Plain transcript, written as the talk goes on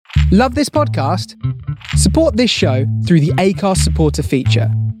Love this podcast? Support this show through the Acast supporter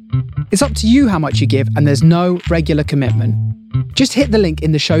feature. It's up to you how much you give, and there's no regular commitment. Just hit the link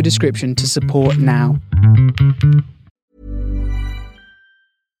in the show description to support now.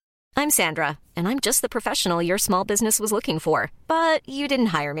 I'm Sandra, and I'm just the professional your small business was looking for. But you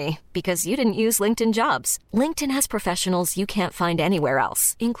didn't hire me because you didn't use LinkedIn Jobs. LinkedIn has professionals you can't find anywhere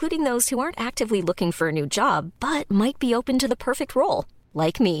else, including those who aren't actively looking for a new job, but might be open to the perfect role,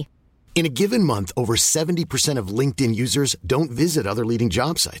 like me. In a given month, over 70% of LinkedIn users don't visit other leading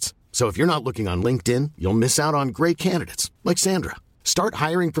job sites. So if you're not looking on LinkedIn, you'll miss out on great candidates like Sandra. Start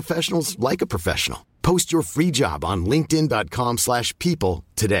hiring professionals like a professional. Post your free job on linkedin.com/people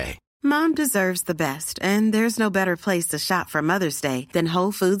today. Mom deserves the best, and there's no better place to shop for Mother's Day than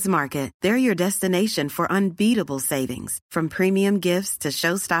Whole Foods Market. They're your destination for unbeatable savings, from premium gifts to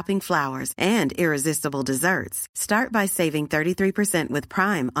show-stopping flowers and irresistible desserts. Start by saving 33% with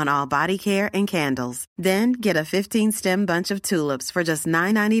Prime on all body care and candles. Then get a 15-stem bunch of tulips for just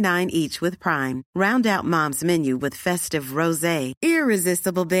 $9.99 each with Prime. Round out Mom's menu with festive rosé,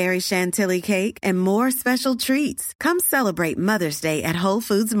 irresistible berry chantilly cake, and more special treats. Come celebrate Mother's Day at Whole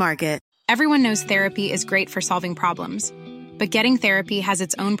Foods Market. Everyone knows therapy is great for solving problems, but getting therapy has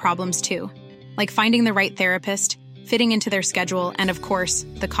its own problems too, like finding the right therapist, fitting into their schedule, and of course,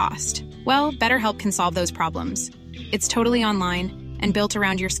 the cost. Well, BetterHelp can solve those problems. It's totally online and built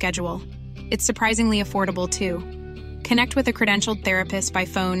around your schedule. It's surprisingly affordable too. Connect with a credentialed therapist by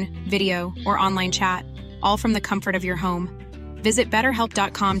phone, video, or online chat, all from the comfort of your home. Visit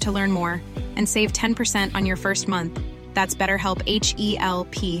BetterHelp.com to learn more and save 10% on your first month. That's BetterHelp,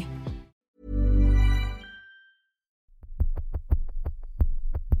 H-E-L-P.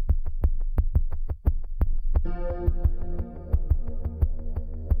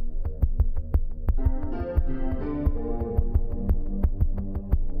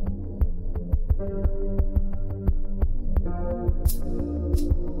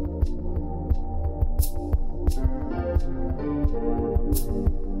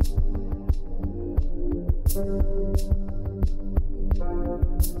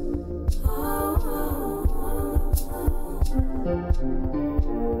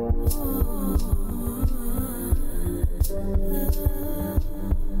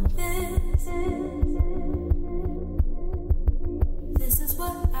 This is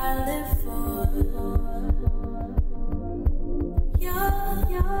what I live for.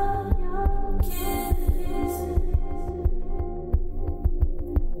 Your kiss.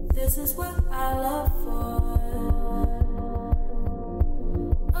 This is what I love for.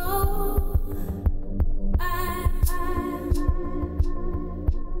 Oh,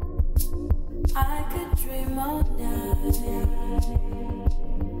 I could dream all night.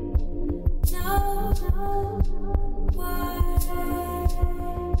 No,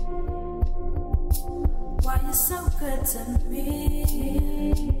 why you're so good to me?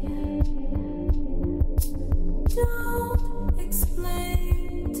 Don't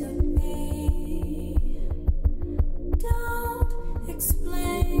explain to me. Don't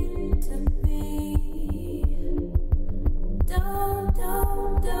explain to me. Don't.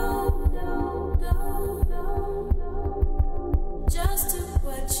 Just do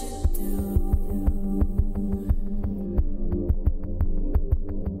what you do.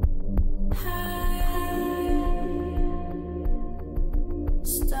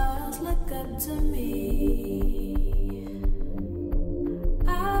 Stars look up to me. I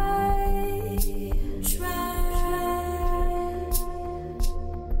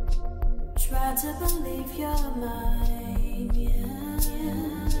try to believe you're mine. Yeah.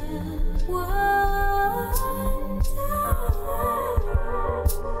 One time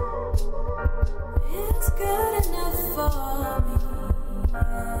it's good enough for me.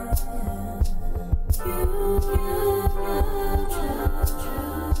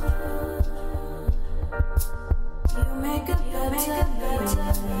 You make a better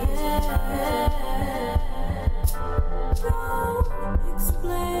Don't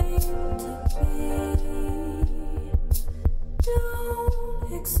explain to me.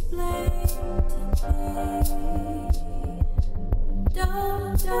 Don't explain to me.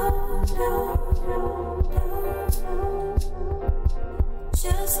 Don't.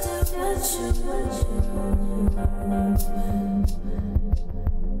 Just do what you want.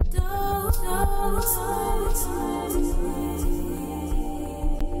 Don't explain to me.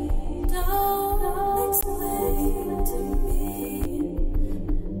 Don't explain to me.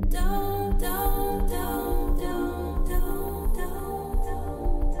 Don't.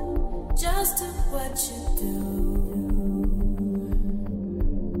 Just do what you do.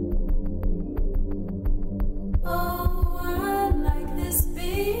 Oh, I like this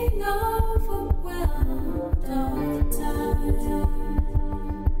being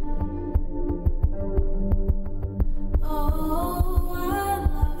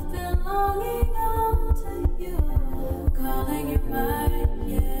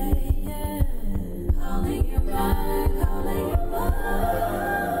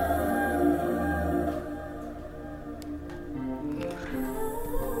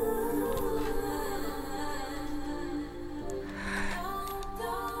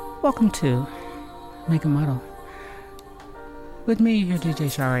Welcome to Make a Model. With me, your DJ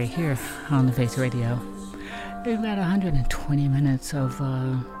Sharee, here on the Face Radio. We've got 120 minutes of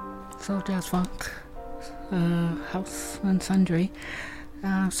soul, jazz, funk, house, and sundry.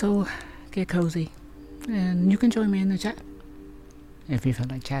 So get cozy. And you can join me in the chat if you feel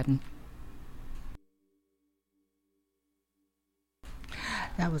like chatting.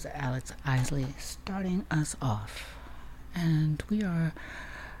 That was Alex Isley starting us off. And we are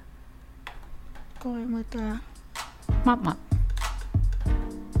going with Mop Mop.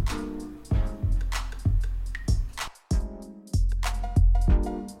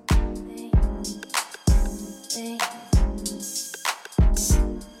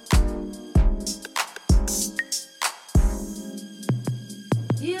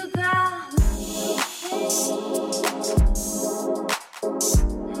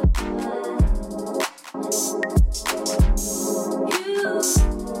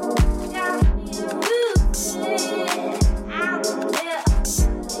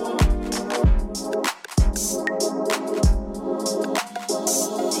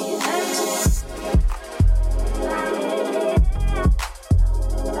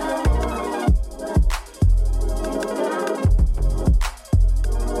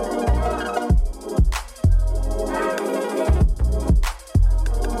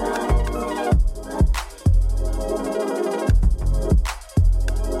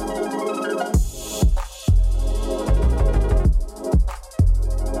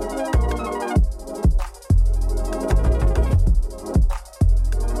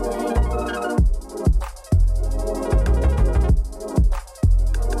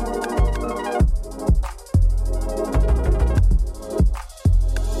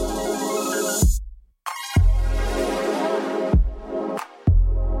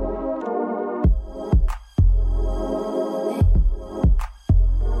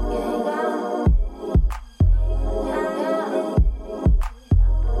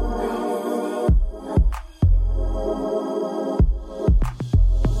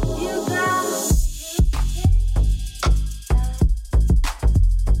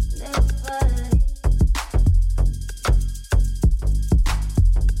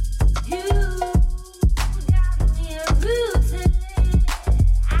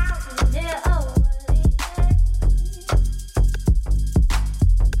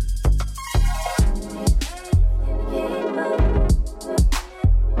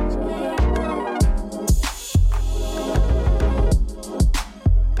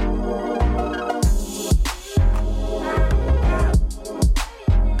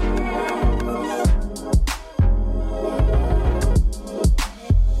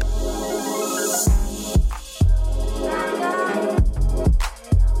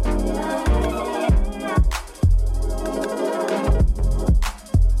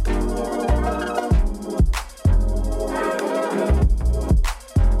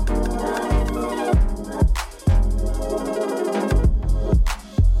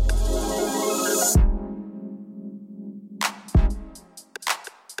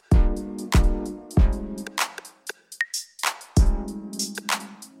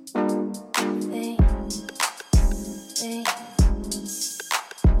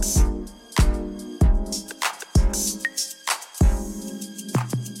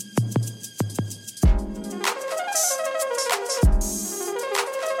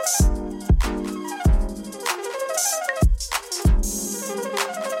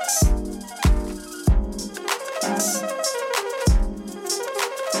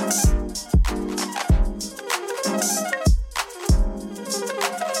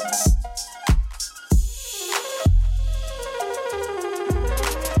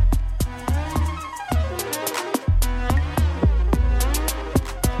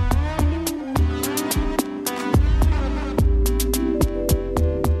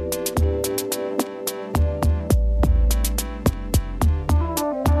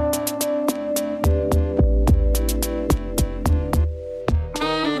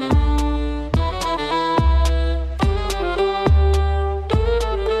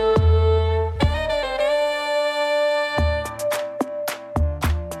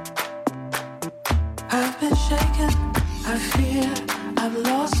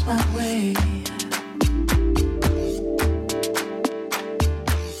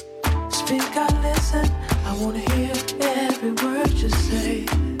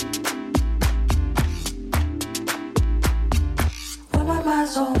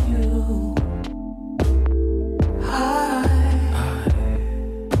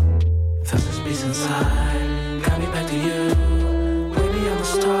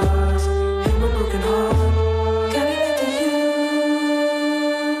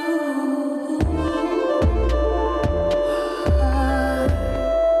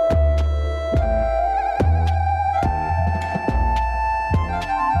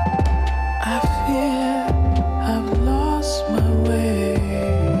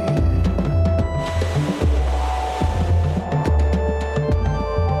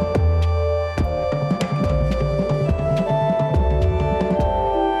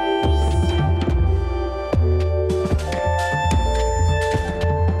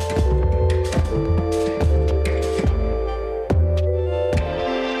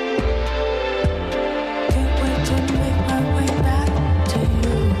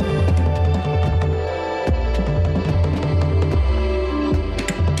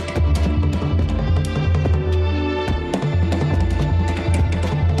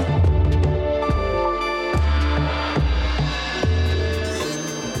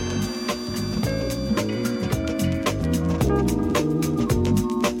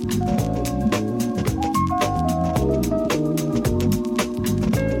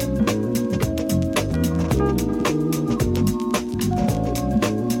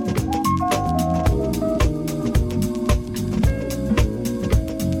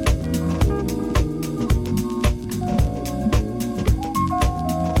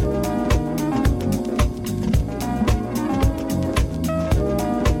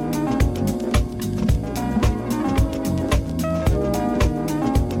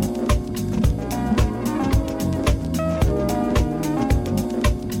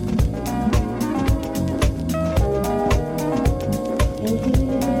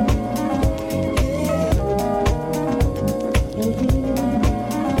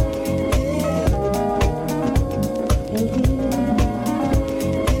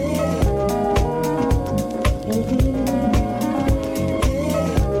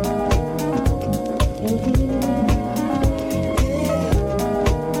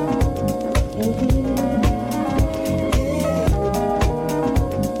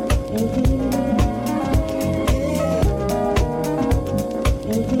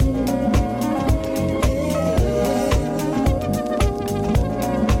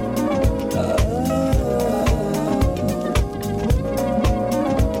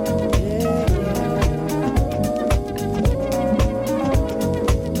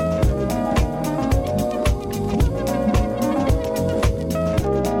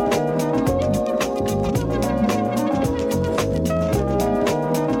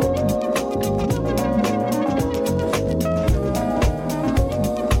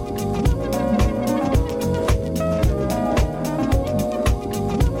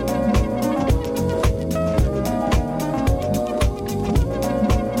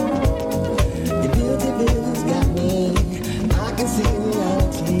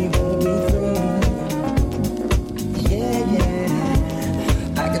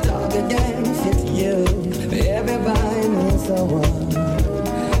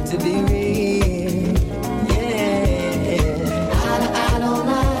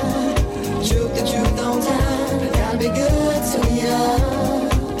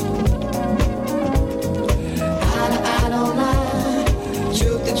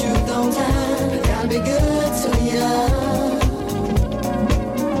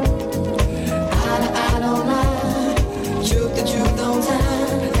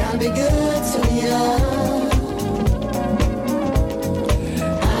 be good to you.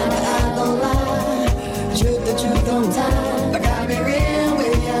 I don't lie, truth the truth don't tie. I gotta be real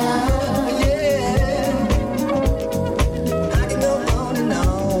with you, yeah. I can go on and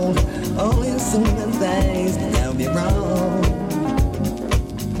on, only assuming things that'll be wrong.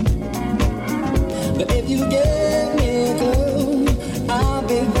 But if you give me a clue, I'll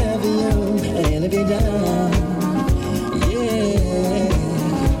be there for you, and it'll be done. Yeah,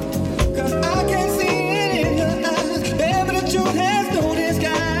 'cause I can see it in your eyes, baby, the truth has no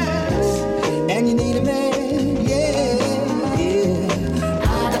disguise, and you need a man, yeah, yeah.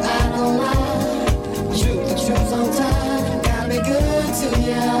 I don't lie, truth the truth on time, gotta be good to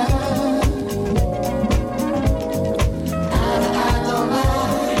you. I don't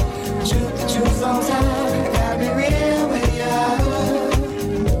lie, truth the truth on time, gotta be real with you.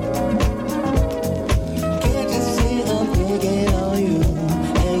 Can't you see I'm digging on you,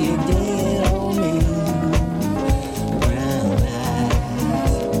 and you digging on me? Brown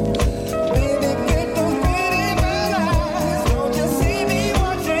eyes, baby, get those pretty brown eyes. Don't you see me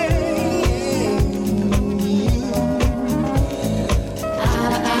watching?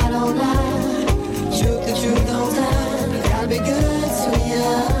 I don't lie, truth the truth on time, gotta be good to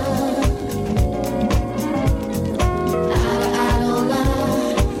you. I don't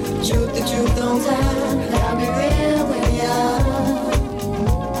lie, truth the truth on time, gotta be real with you.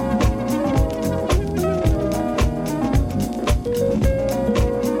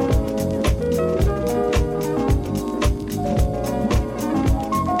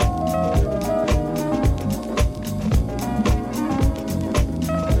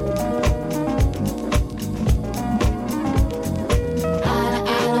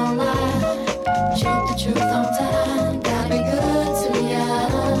 I don't lie, truth the truth on time, gotta be good to you.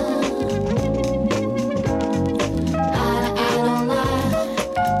 I don't lie,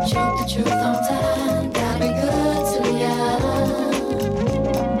 truth the truth on time, gotta be good to you.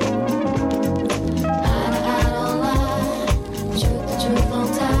 I don't lie, truth the truth on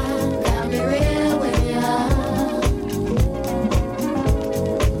time, gotta be real with you.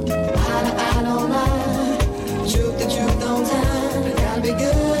 I don't lie, truth the truth on time, gotta be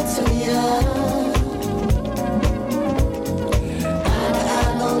good to you. I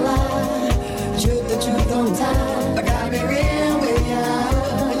don't lie, truth the truth on time, I gotta be real with you,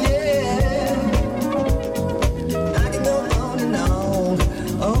 yeah. I can go on and on,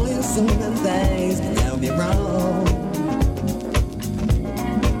 only assuming things that'll be wrong.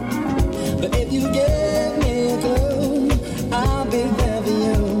 But if you give me a clue, I'll be there for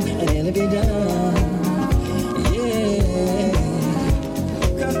you, and it'll be done, yeah.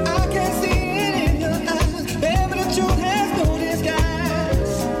 'Cause I can see it in your eyes, baby, the truth has no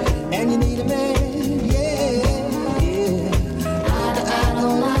disguise, and you need a man, yeah, yeah. I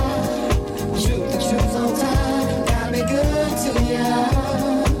don't lie, truth the truth on time, gotta be good to you.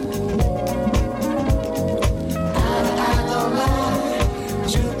 I don't lie,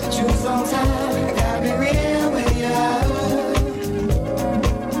 truth the truth on time, gotta be real with you.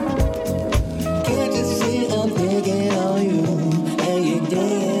 Can't you see I'm digging on you, and you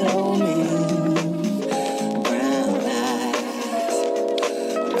digging on me? Brown eyes,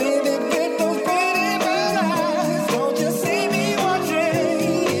 baby, get those pretty brown eyes. Don't you see me watching?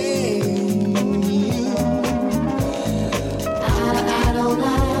 I don't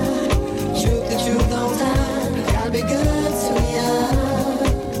lie, truth the truth on time, gotta be good to you.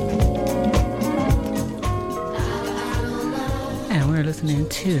 And we're listening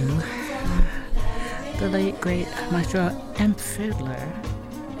to the late, great maestro and fiddler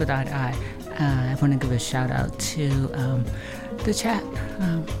with Eye to Eye. I want to give a shout out to the chat,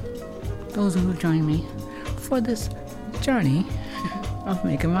 those who have joined me for this journey of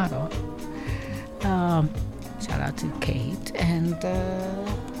Make a Model. Shout out to Kate and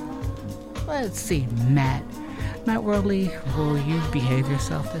let's see, Matt Worley, will you behave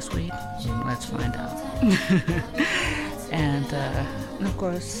yourself this week? Let's find out. And of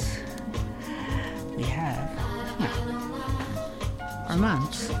course, we have our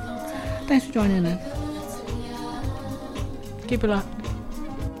moms. Thanks for joining in. Keep it locked.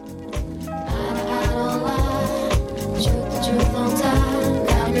 Truth the truth on time,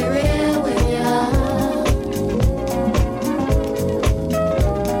 gotta be real with you.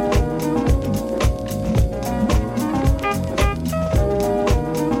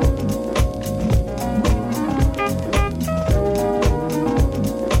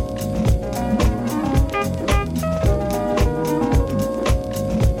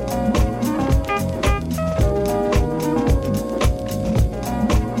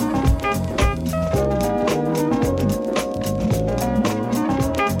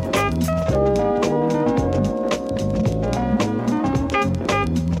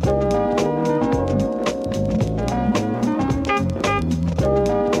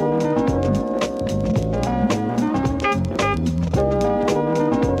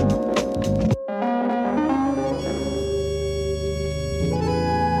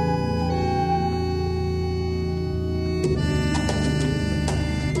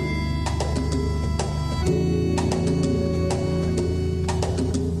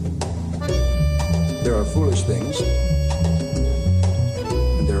 There are foolish things,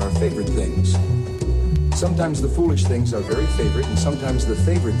 and there are favorite things. Sometimes the foolish things are very favorite, and sometimes the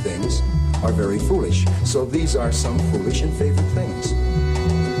favorite things are very foolish. So these are some foolish and favorite things.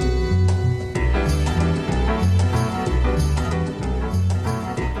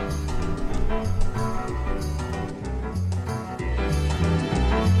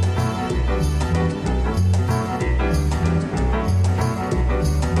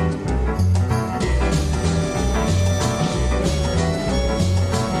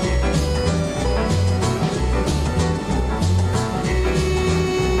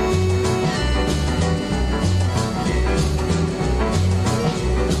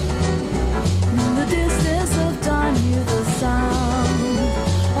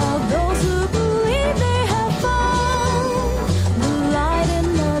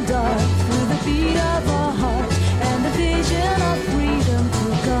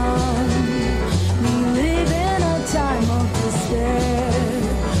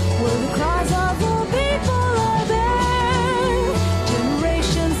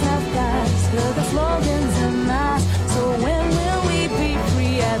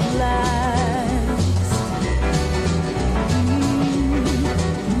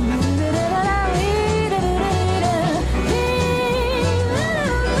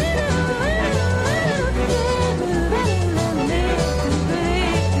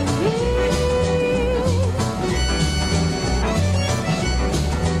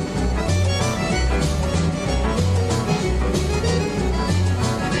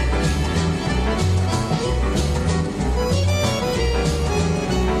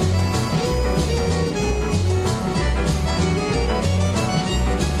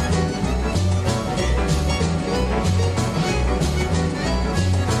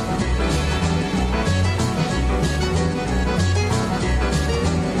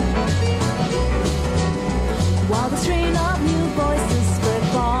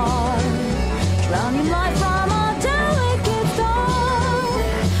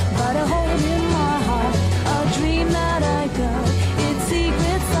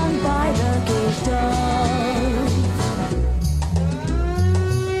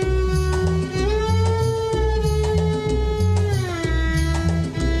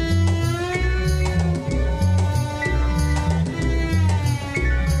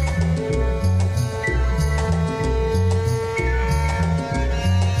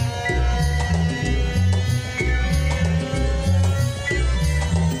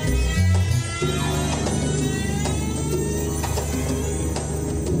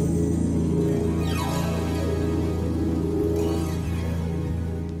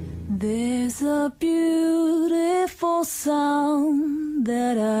 There's a beautiful sound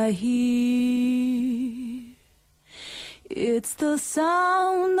that I hear. It's the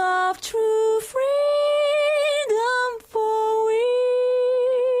sound of true freedom for we.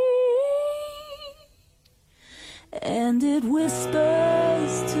 And it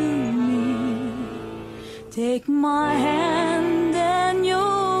whispers to me, take my hand and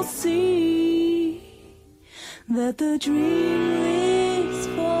you'll see that the dream lives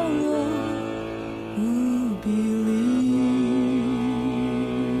for all who believe.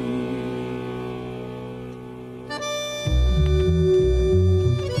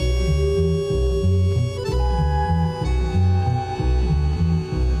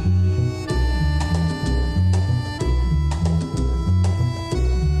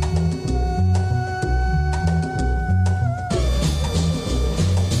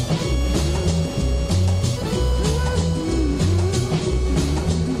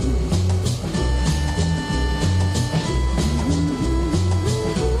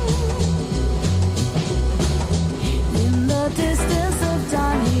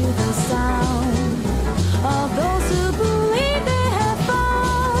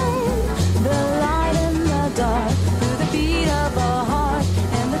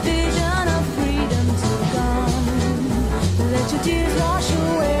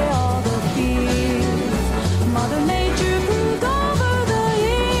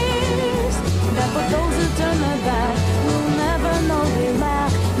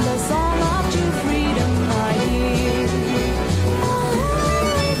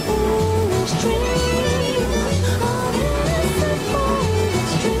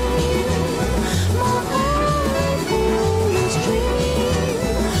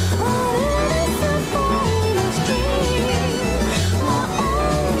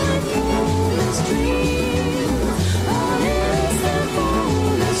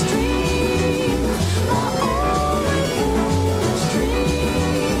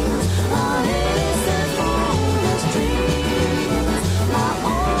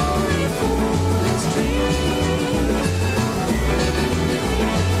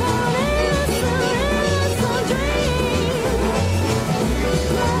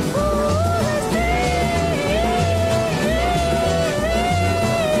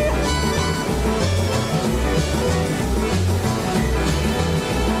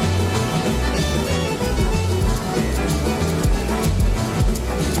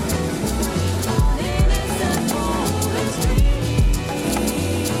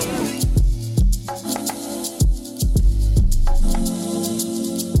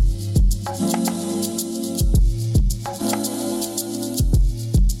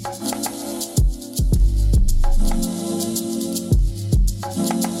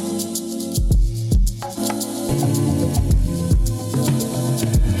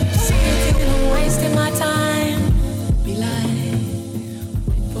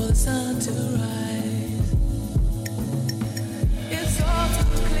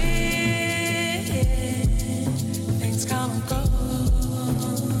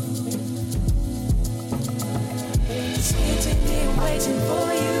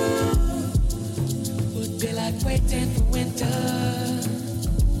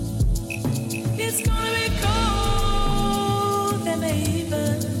 It's gonna be cold, there may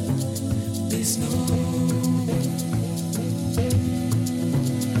even be snow.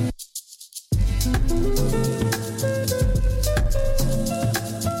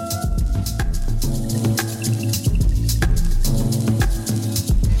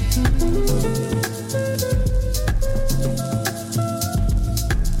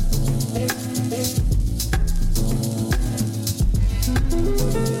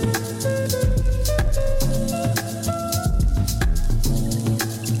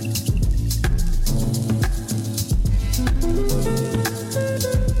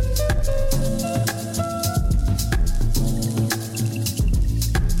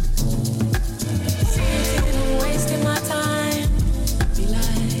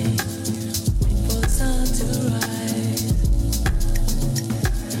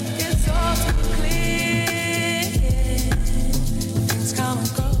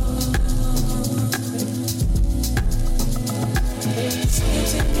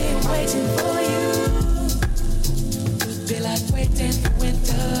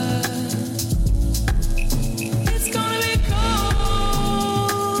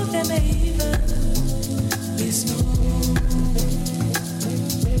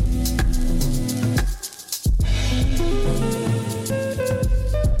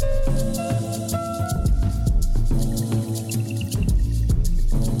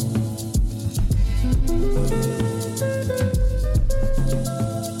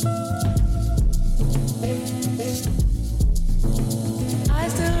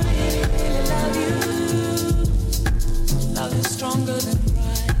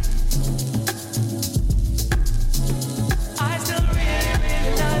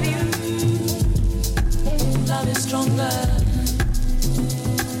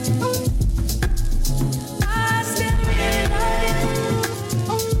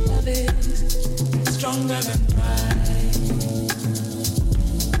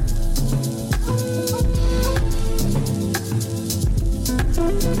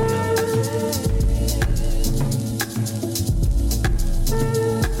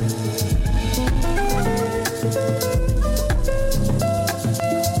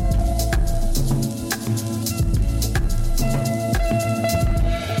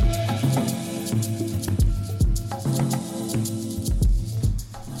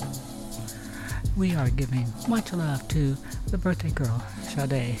 We are giving much love to the birthday girl,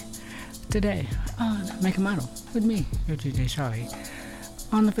 Sharee, today on Make a Model with me, your DJ Sharee,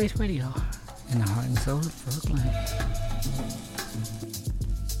 on the Face Radio in the heart and soul of Brooklyn.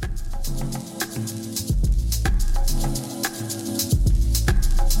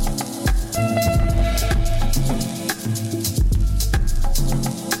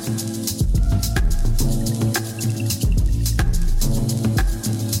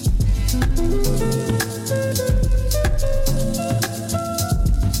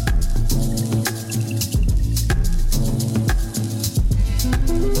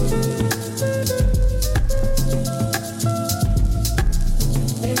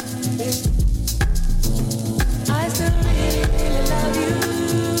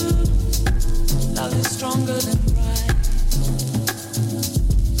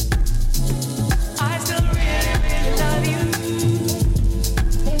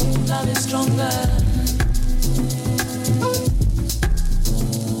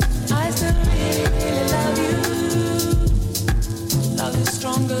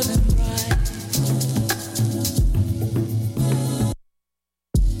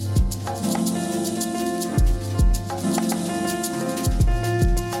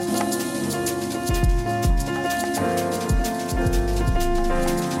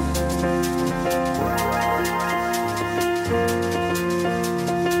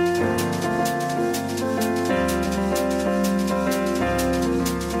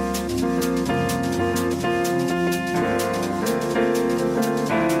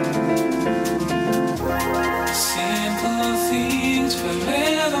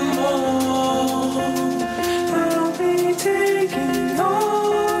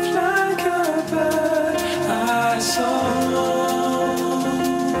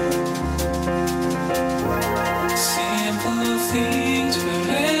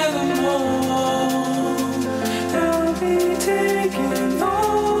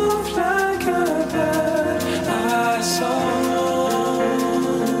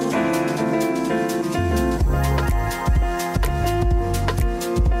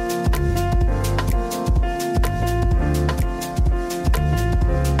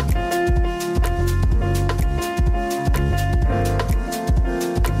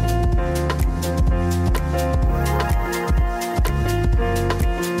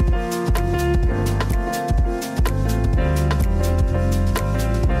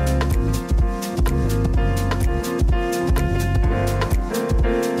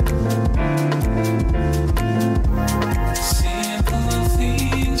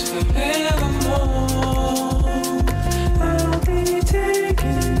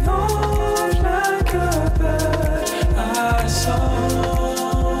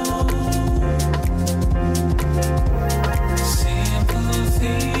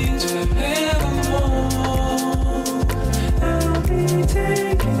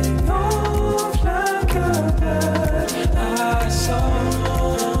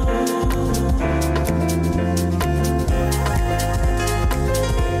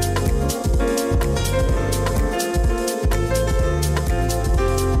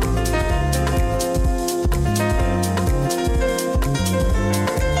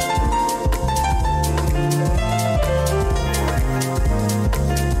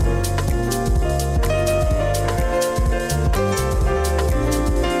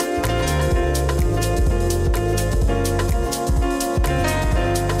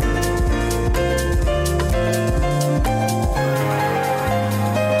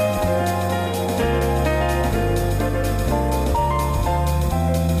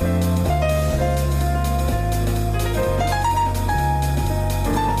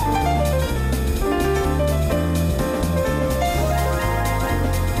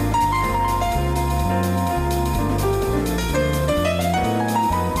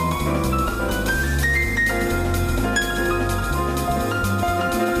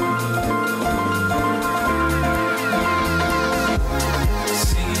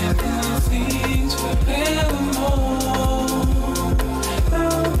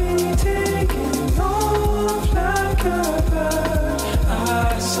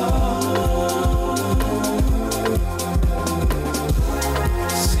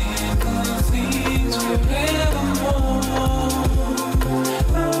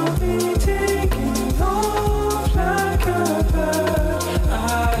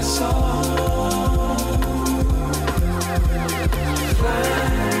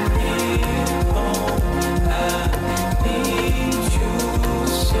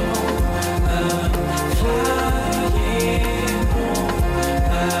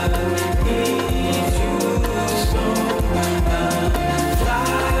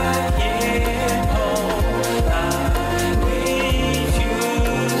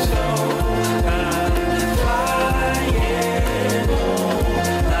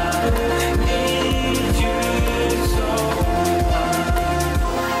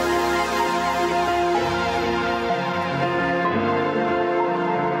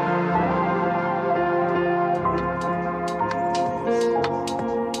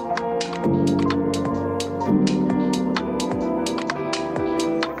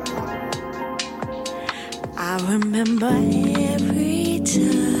 I remember every touch,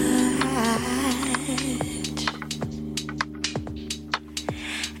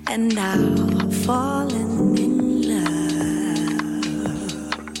 and I've fallen in love.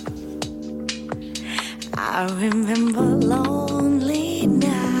 I remember lonely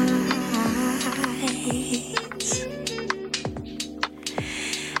nights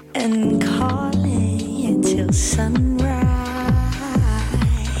and calling till sunrise.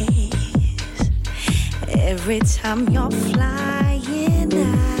 Every time you're flying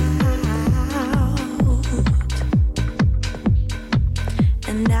out,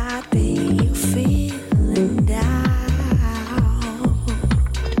 and I'd be feeling down,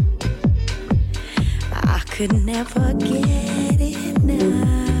 I could never get enough.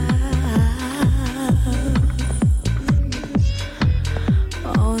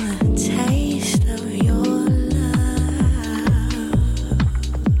 Oh, the taste of your love.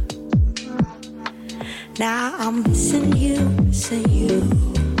 Now I'm missing you, missing you.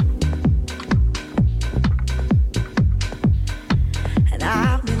 And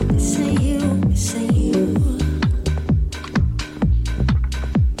I've been missing you, missing you.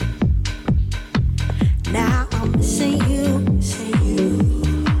 Now I'm missing you, missing you.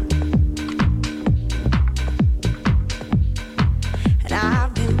 And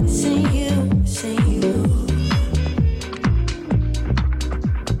I've been missing you, missing you.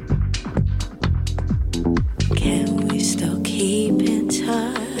 Can we still keep in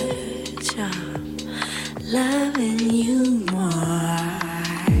touch? I'm loving you more.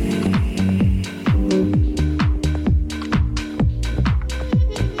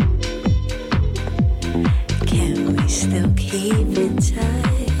 Can we still keep in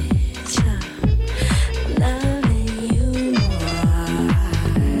touch? I'm loving you more.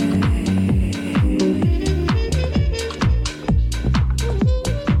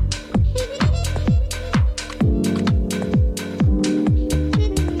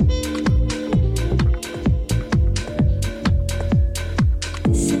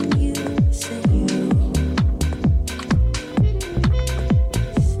 Missing you, missing you.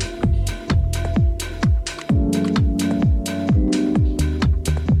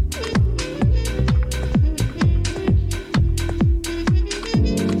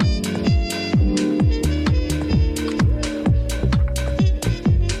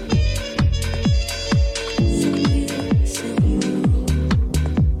 Missing you, missing you.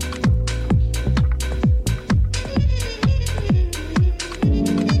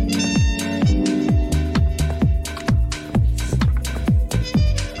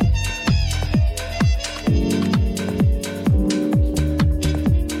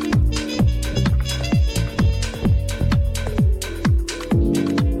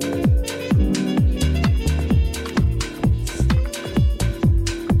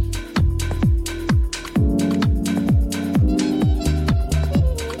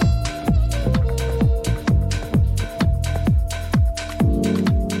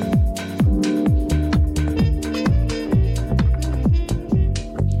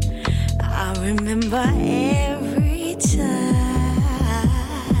 I remember every touch,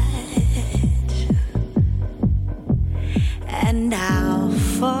 and I've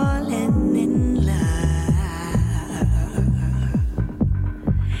fallen in love.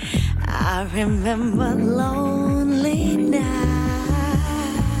 I remember lonely nights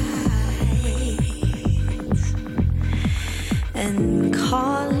and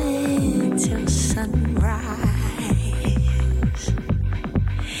calling till sunrise.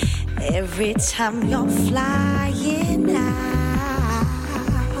 Every time you're flying out,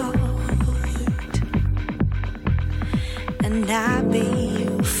 and I be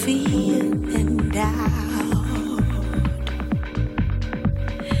feeling down,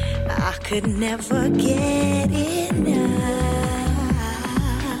 I could never get enough.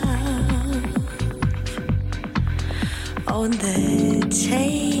 Oh, the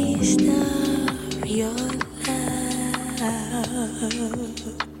taste of your love.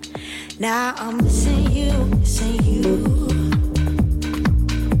 Now I'm missing you, missing you.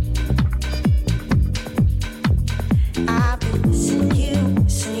 I've been missing you,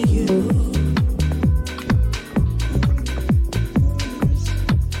 missing you.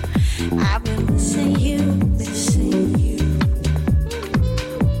 I've been missing you, missing you.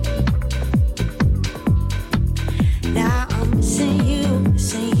 Now I'm missing you,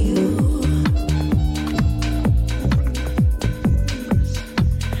 missing you.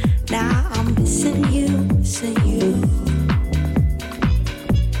 Now I'm missing you, missing you.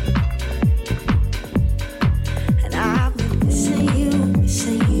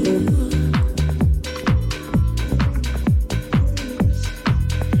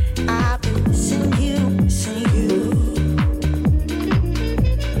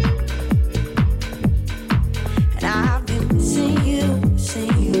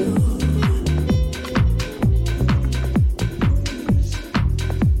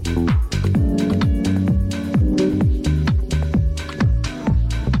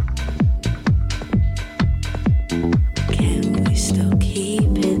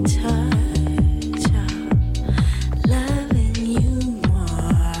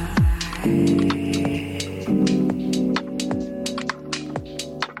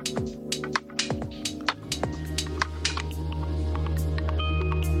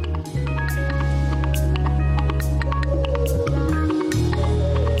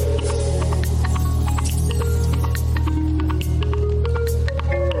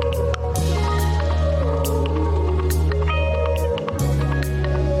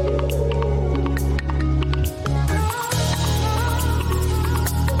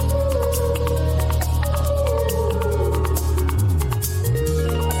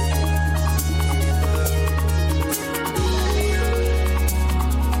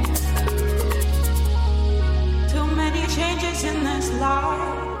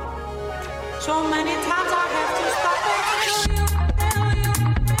 So many times I have to stop it.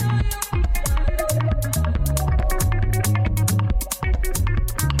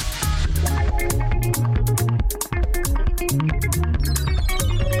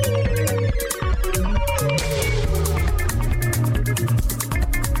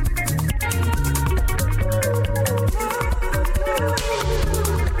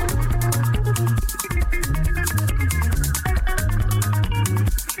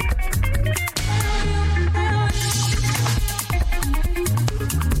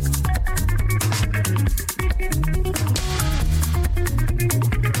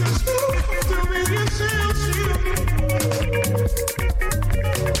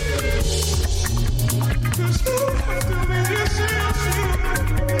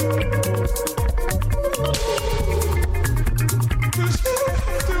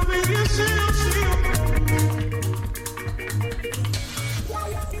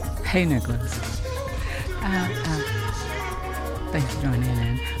 Hey Nicholas, thanks for joining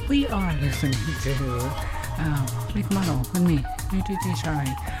in. We are listening to Make Model with me, your DJ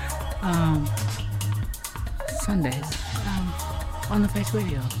Sharee, Sundays on the Face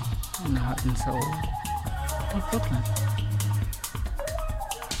Radio, in the heart and soul of Brooklyn.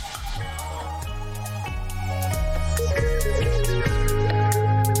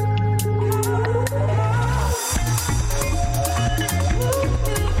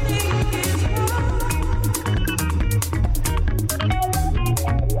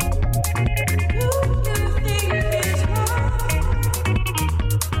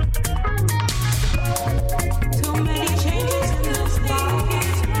 Too many changes in this life.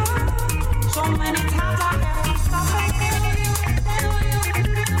 So many times I have to stop it.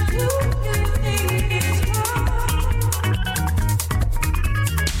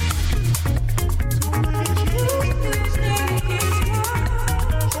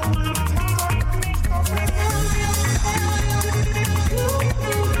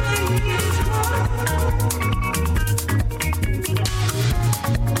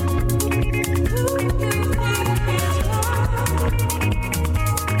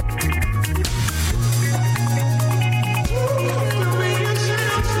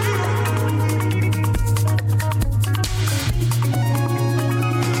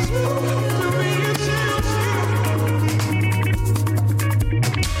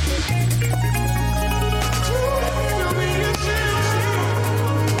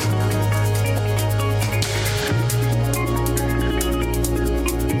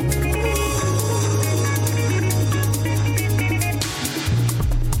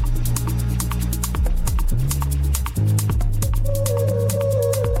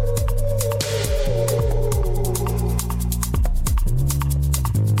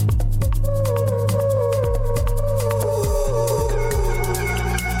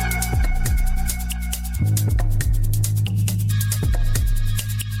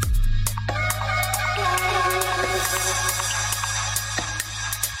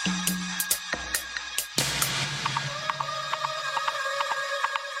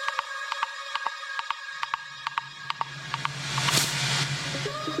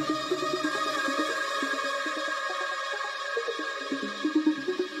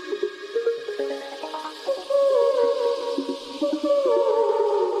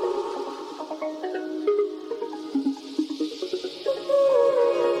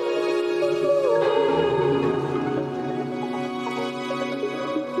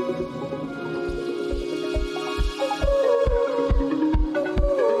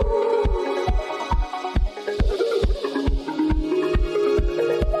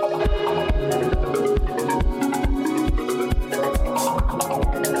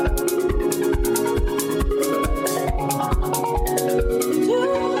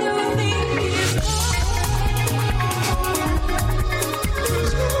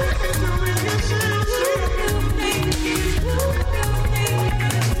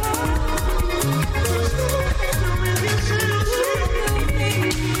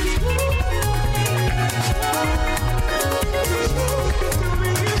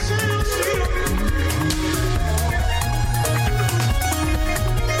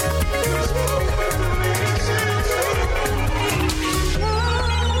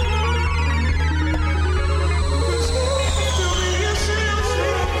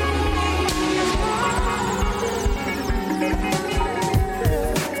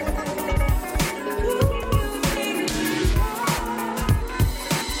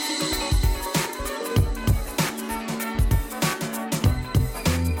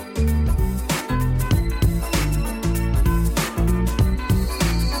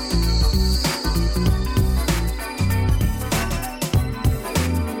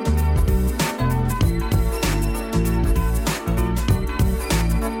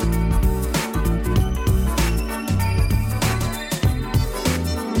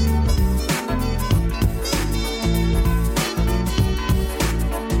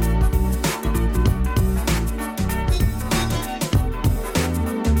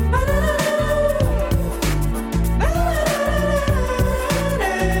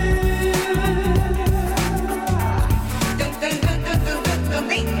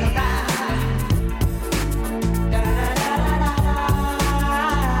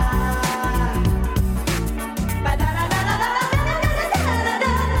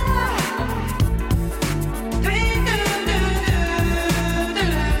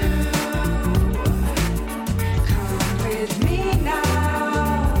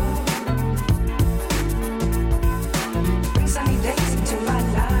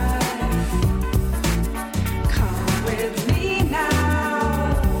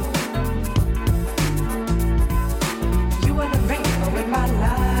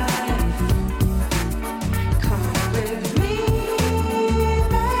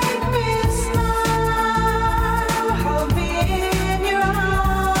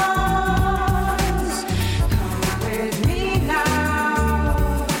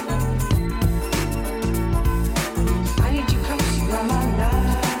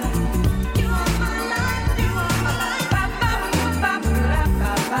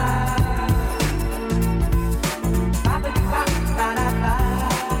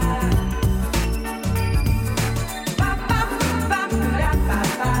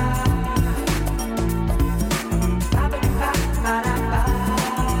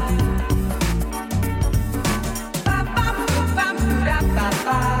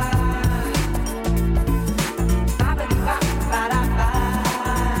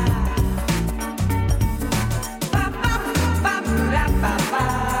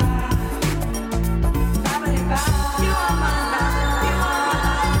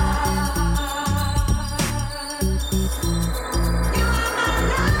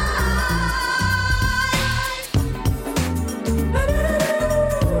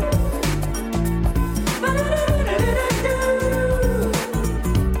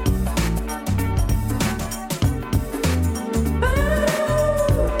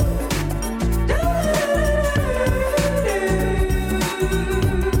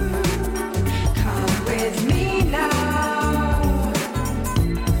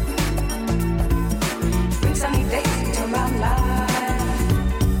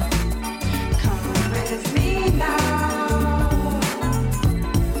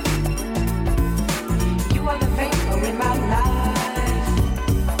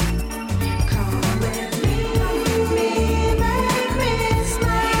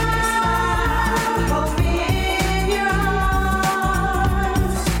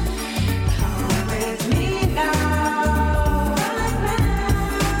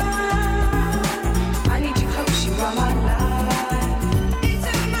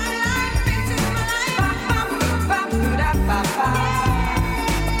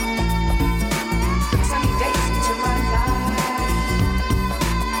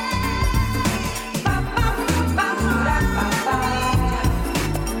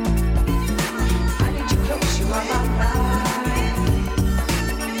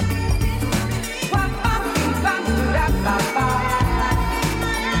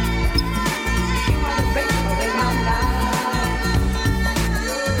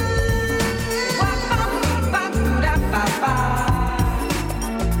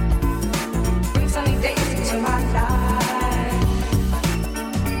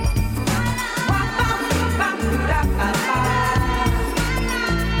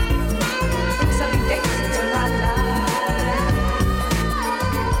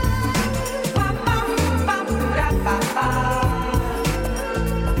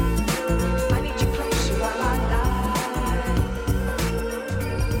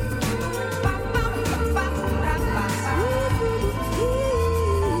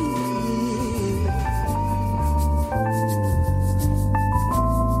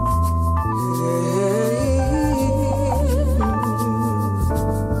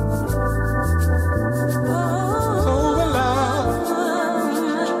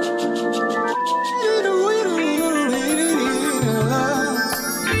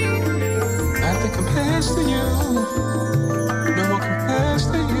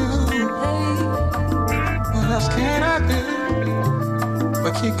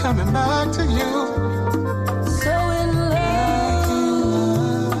 keep coming back to you. So in love,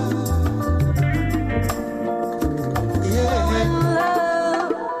 Yeah. in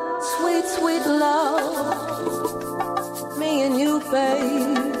love, sweet, sweet love, me and you,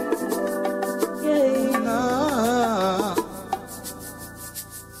 babe. Yeah. Ah.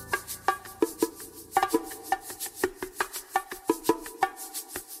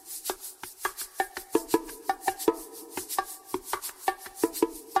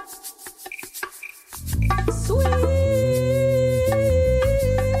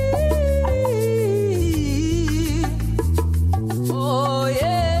 Sweet. Oh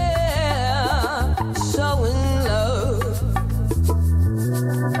yeah. So in love.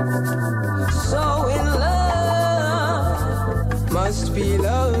 So in love. Must be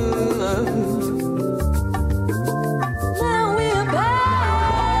love. Now we're back.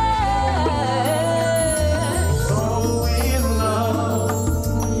 So in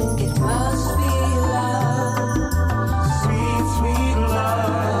love, It must be love. sweet, sweet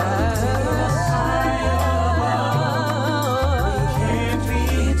love. Can't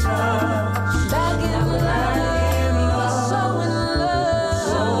be touched. Back in love. So in love.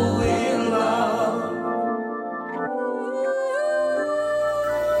 So in love.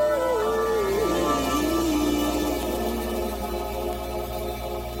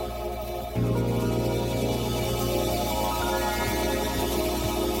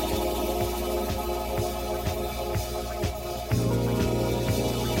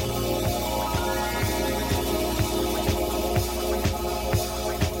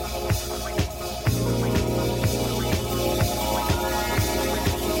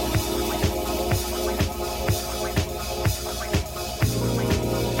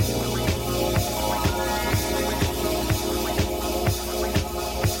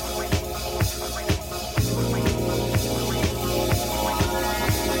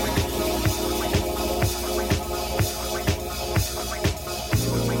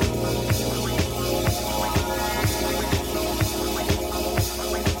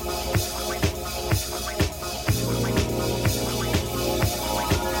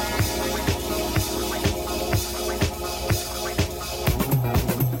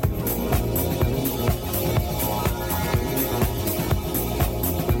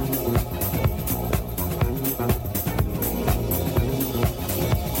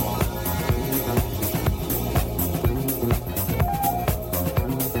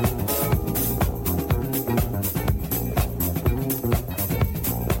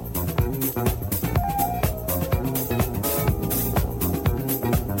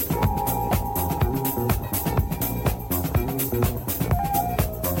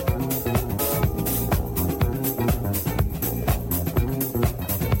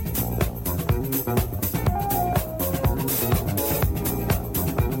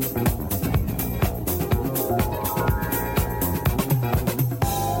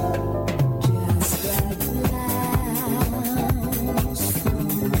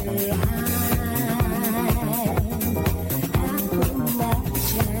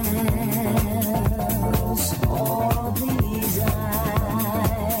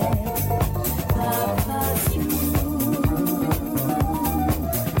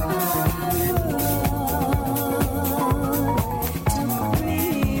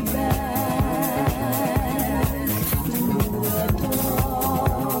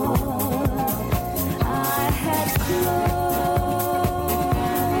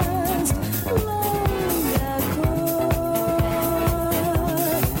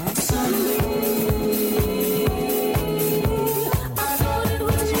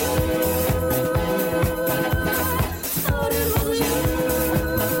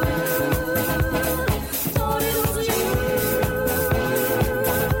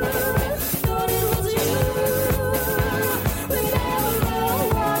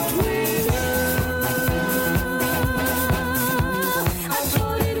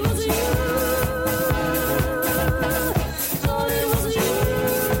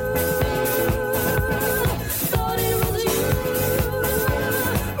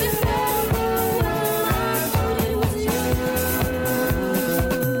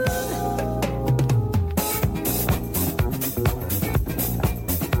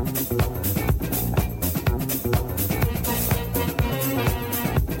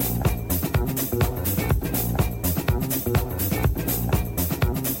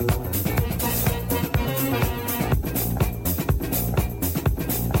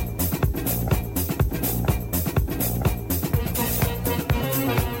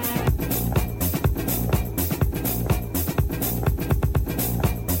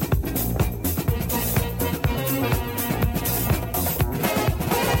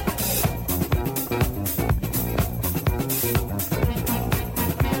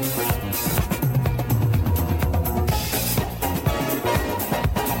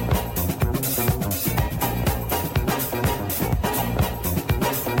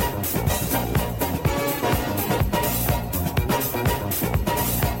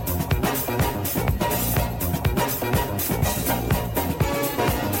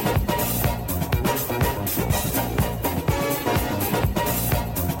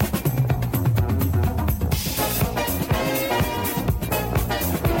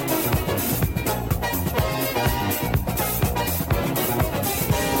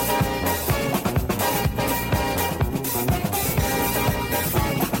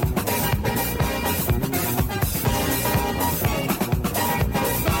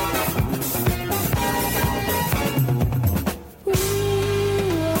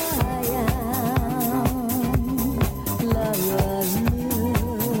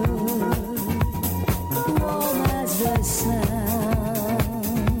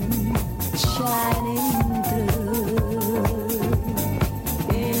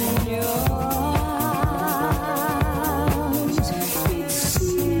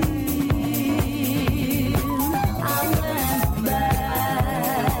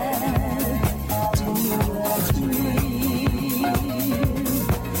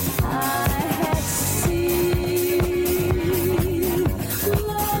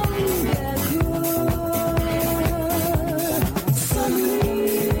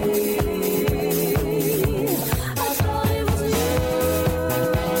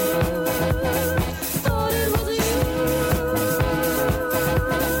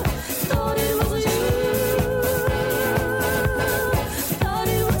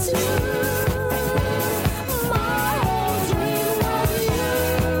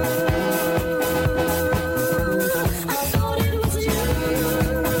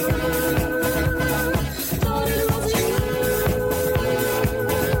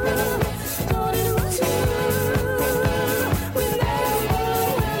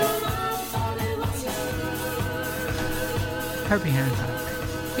 Herbie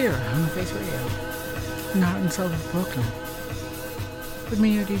Hancock, here on the Face Radio, in Heart and Soul of Brooklyn. With me,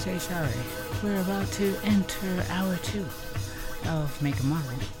 your DJ Sharee. We're about to enter hour 2 of Make a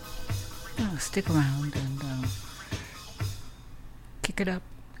Model. Stick around and kick it up,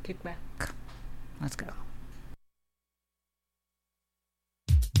 kick back. Let's go.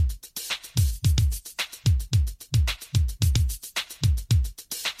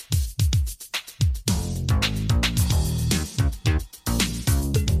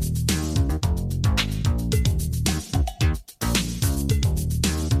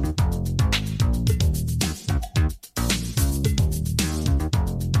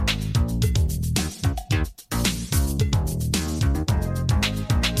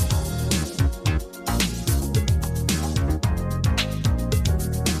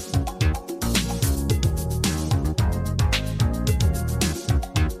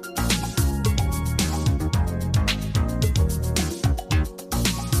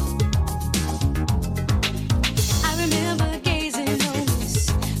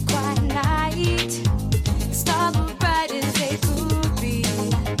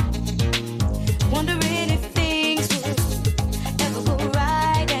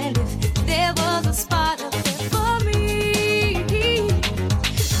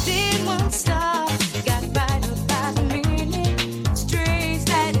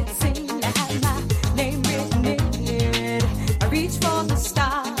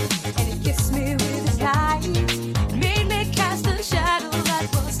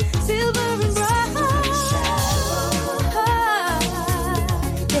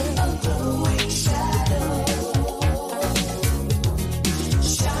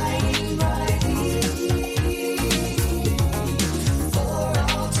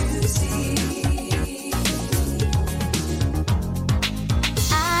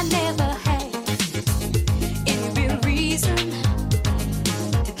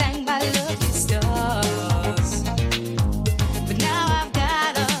 My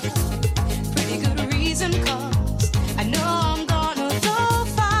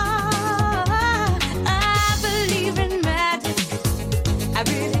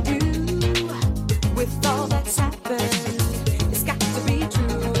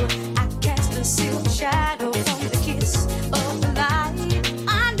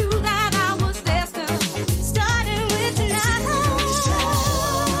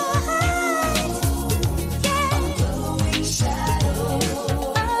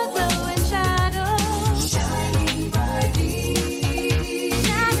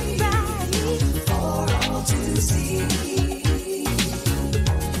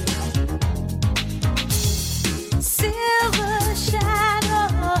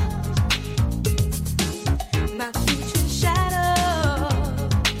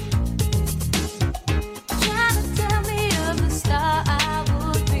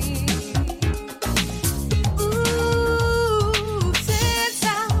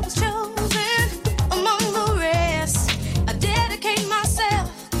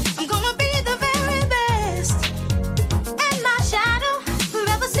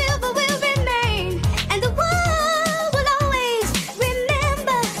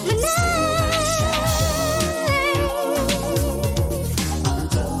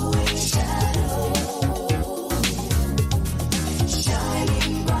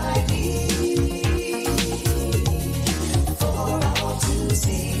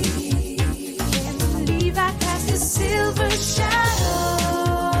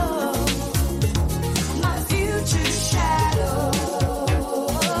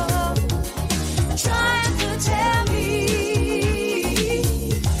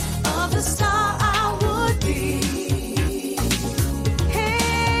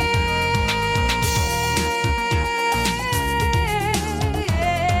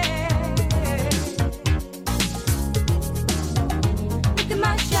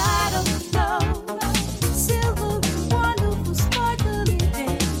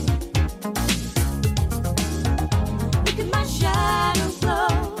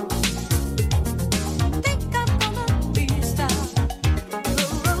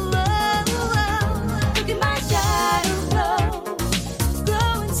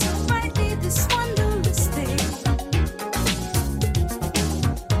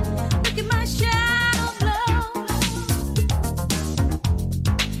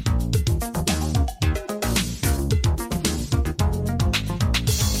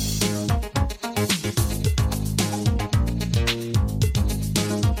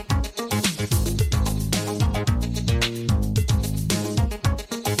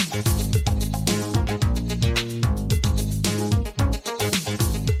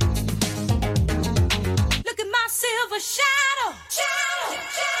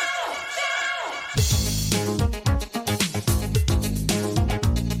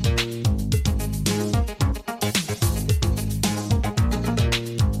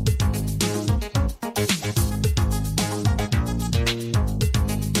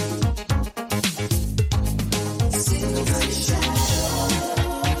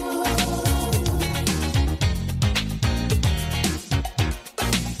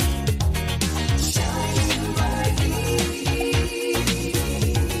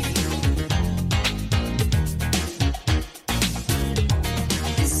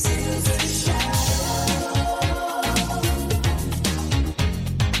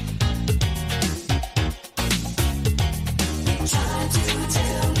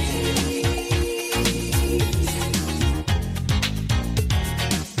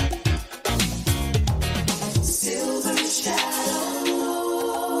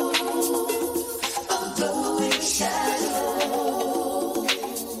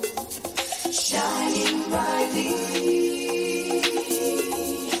shining brightly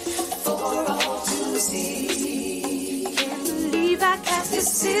for all to see. Can't believe I cast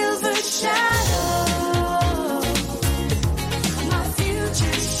this silver shadow, my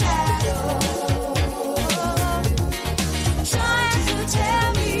future shadow, trying to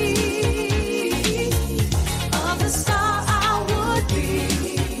tell me of the star I would be.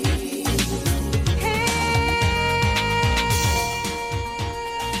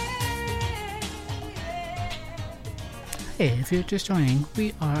 Hey, if you're just joining,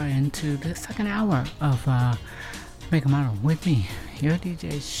 we are into the second hour of Make a Model with me, your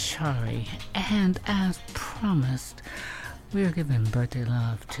DJ Sharee, and as promised, we are giving birthday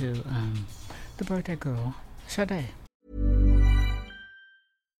love to the birthday girl, Sharee.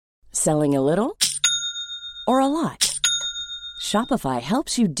 Selling a little or a lot? Shopify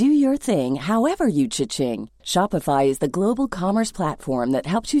helps you do your thing however you cha-ching. Shopify is the global commerce platform that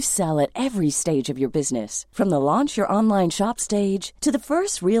helps you sell at every stage of your business. From the launch your online shop stage to the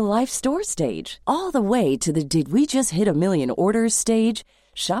first real-life store stage, all the way to the did we just hit a million orders stage.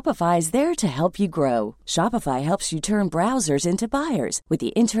 Shopify is there to help you grow. Shopify helps you turn browsers into buyers with the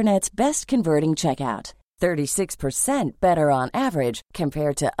internet's best converting checkout. 36% better on average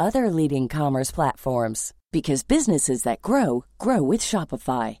compared to other leading commerce platforms. Because businesses that grow, grow with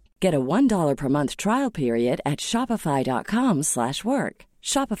Shopify. Get a $1 per month trial period at shopify.com/work.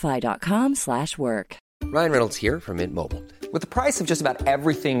 Shopify.com/work. Ryan Reynolds here from Mint Mobile. With the price of just about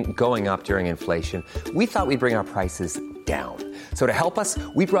everything going up during inflation, we thought we'd bring our prices down. So to help us,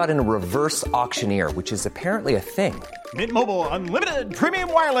 we brought in a reverse auctioneer, which is apparently a thing. Mint Mobile Unlimited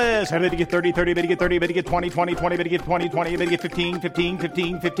Premium Wireless. How to get 30, 30, bit to get 30, bit to get 20, 20, 20, bit to get 20, 20, bit to get 15, 15,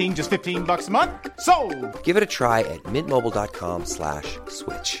 15, 15, just $15 a month? Sold! Give it a try at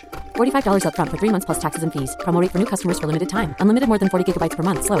mintmobile.com/switch. $45 up front for 3 months plus taxes and fees. Promo rate for new customers for limited time. Unlimited more than 40 gigabytes per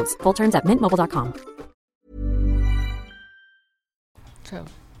month. Slows full terms at mintmobile.com. So,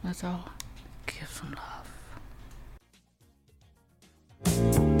 let's all give some love.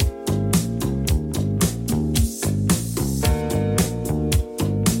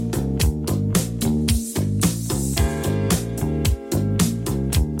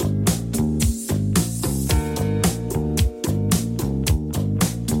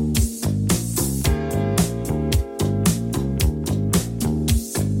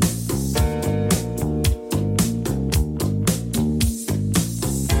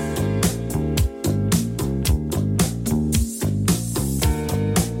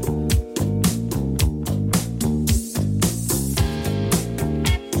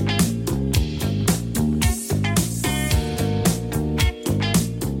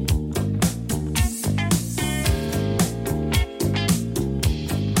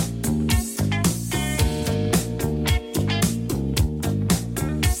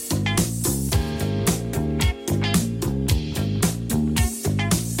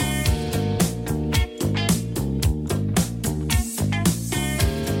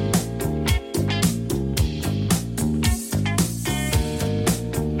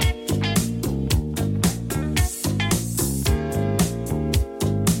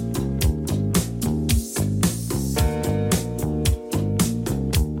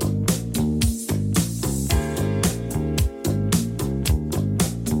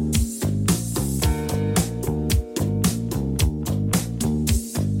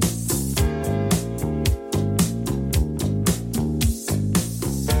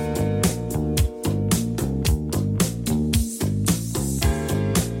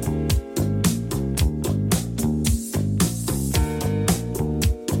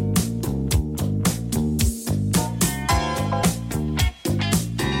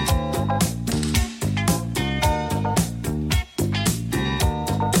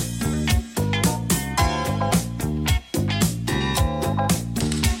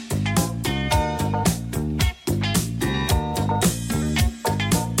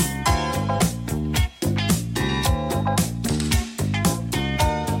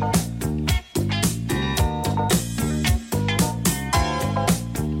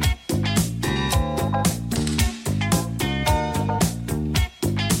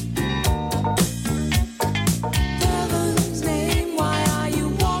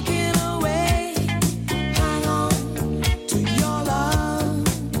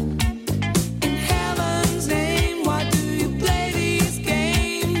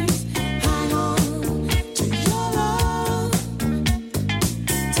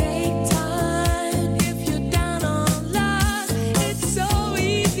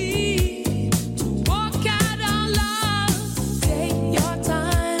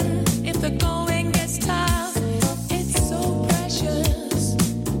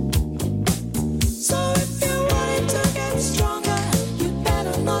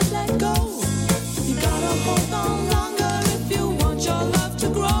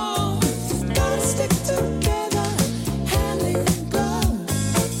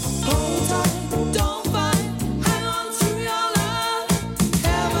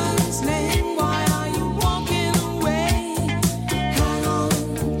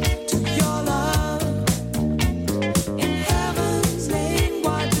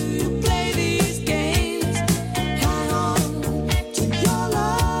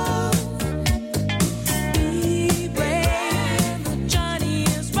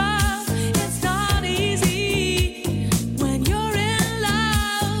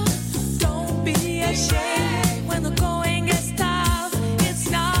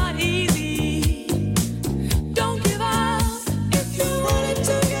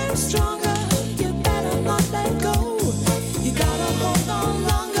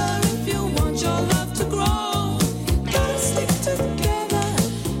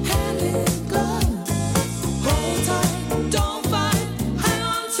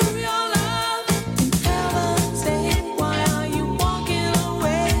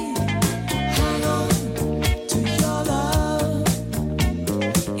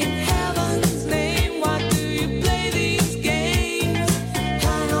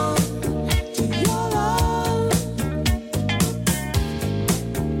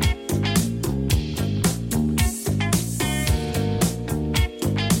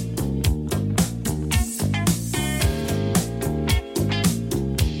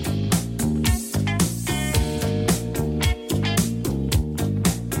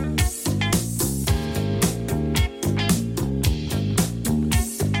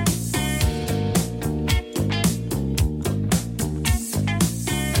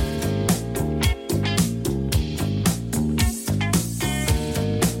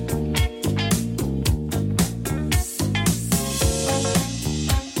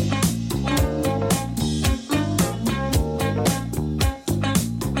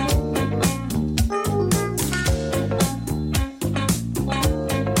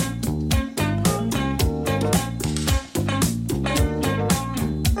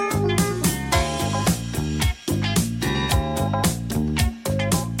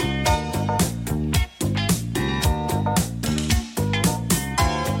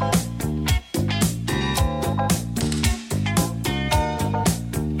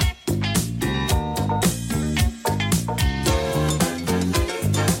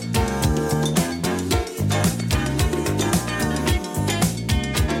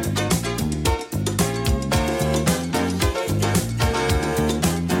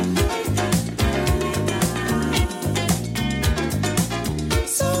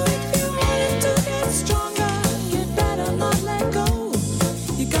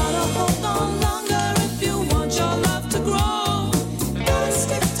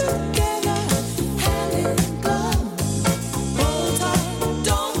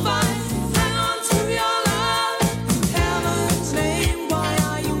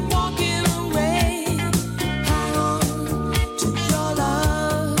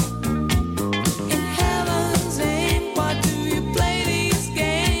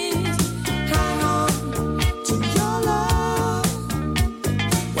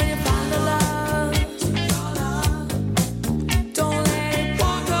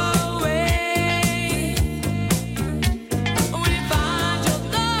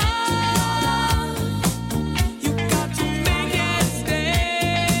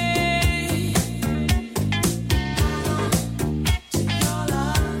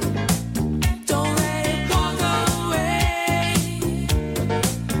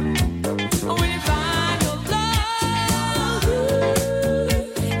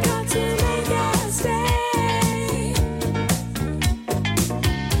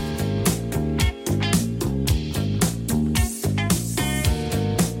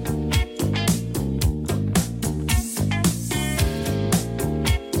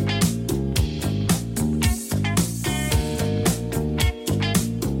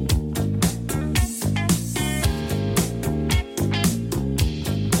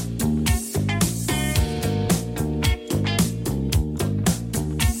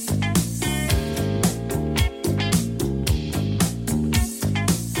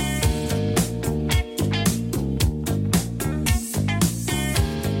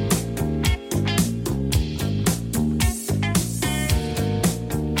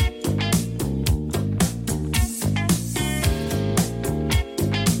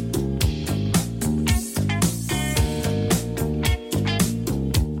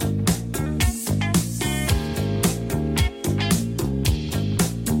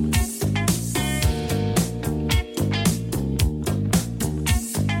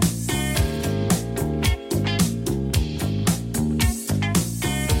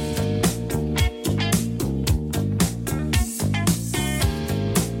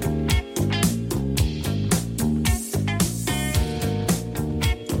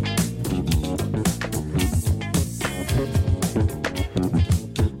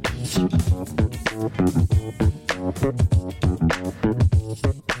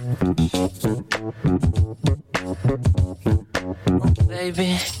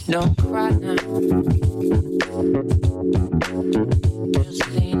 Baby, don't cry now. Just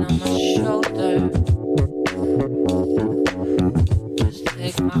lean on my shoulder. Just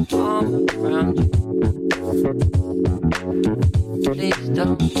take my arm around you. Please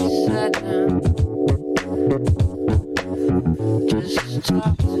don't be sad now. Just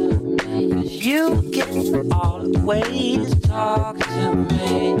talk to me, 'cause you can always talk to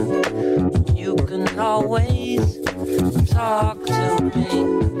me. You can always talk to me.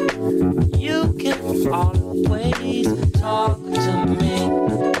 You can always talk to me.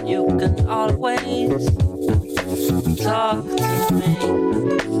 You can always talk to me.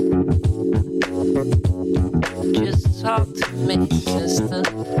 Just talk to me, sister.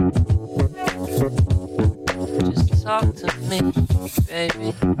 Just talk to me, baby.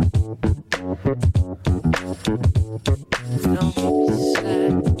 Don't be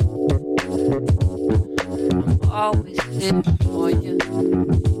sad. I'm always here for you.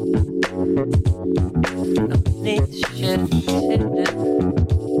 No need to shed a tear.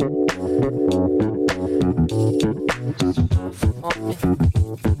 Just smile for me.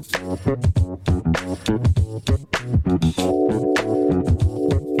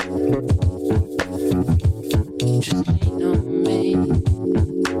 Just lean on me.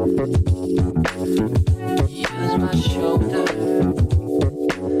 Use my shoulder.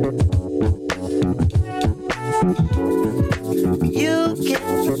 You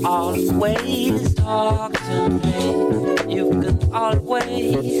can always talk to me. You can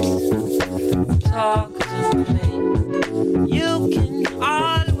always talk to me. You can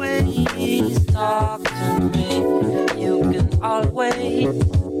always talk to me. You can always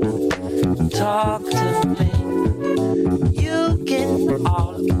talk to me. You can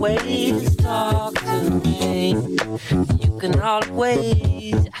always talk to me. You can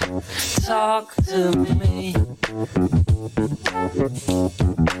always talk to me.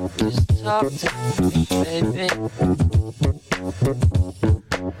 Just talk to me, baby.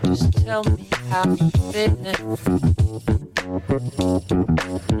 Just tell me how you're feeling.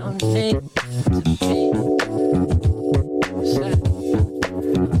 No need to be sad.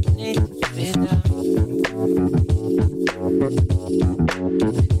 No need to be down.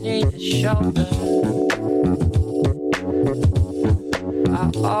 If you need a shoulder,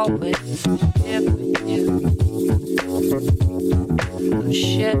 I'll always be here for you. Don't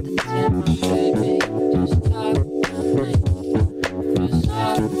shed the tear, my baby. Just talk to me. Just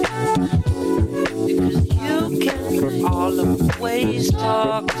talk to me. Because you can always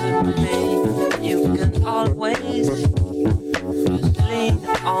talk to me. You can always just lean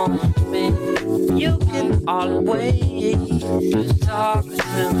on me. You can always just talk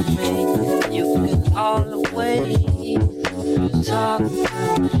to me. You can always just talk to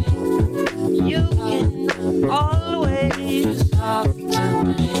me. You can always talk to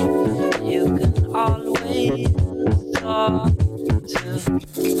me. You can always talk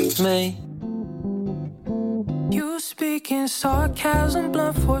to me. You speak in sarcasm,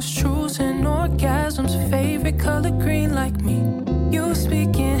 blunt force truths and orgasms. Favorite color green like me. You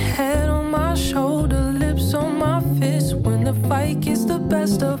speak in head on my shoulder, lips on my fist. When the fight gets the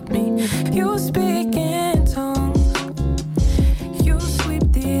best of me, you speak in tongues. You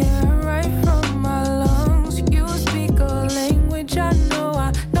sweep the air right from my lungs. You speak a language I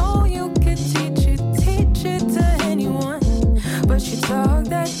know you could teach it to anyone. But you talk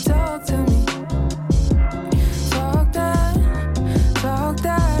that talk to me. Talk that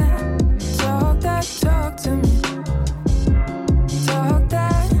talk to me. Talk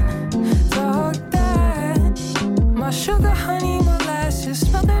that. My sugar, honey, molasses,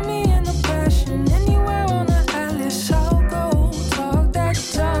 smothering me in the passion. Anywhere on the atlas, I'll go. Talk that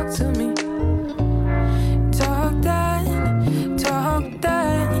talk to me. Talk that.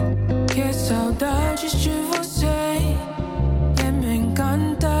 Que saudades de você. E me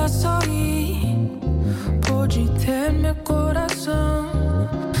encanta sorrir. Pode ter meu coração.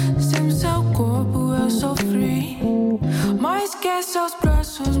 Sem seu corpo eu sofri. Mais que seus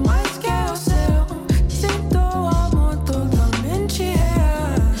braços, mais que o seu. Sinto o amor totalmente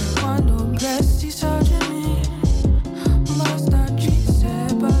real. Quando precisa de mim, basta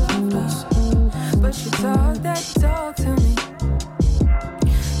dizer palavras. But you talk that talk to me.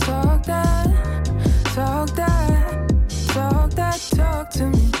 Talk that talk to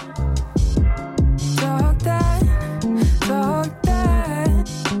me. Talk that.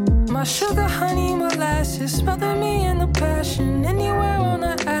 My sugar, honey, molasses, smother me in the passion. Anywhere on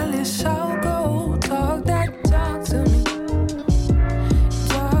the atlas, I'll go. Talk that talk to me.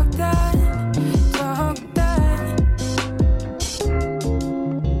 Talk that.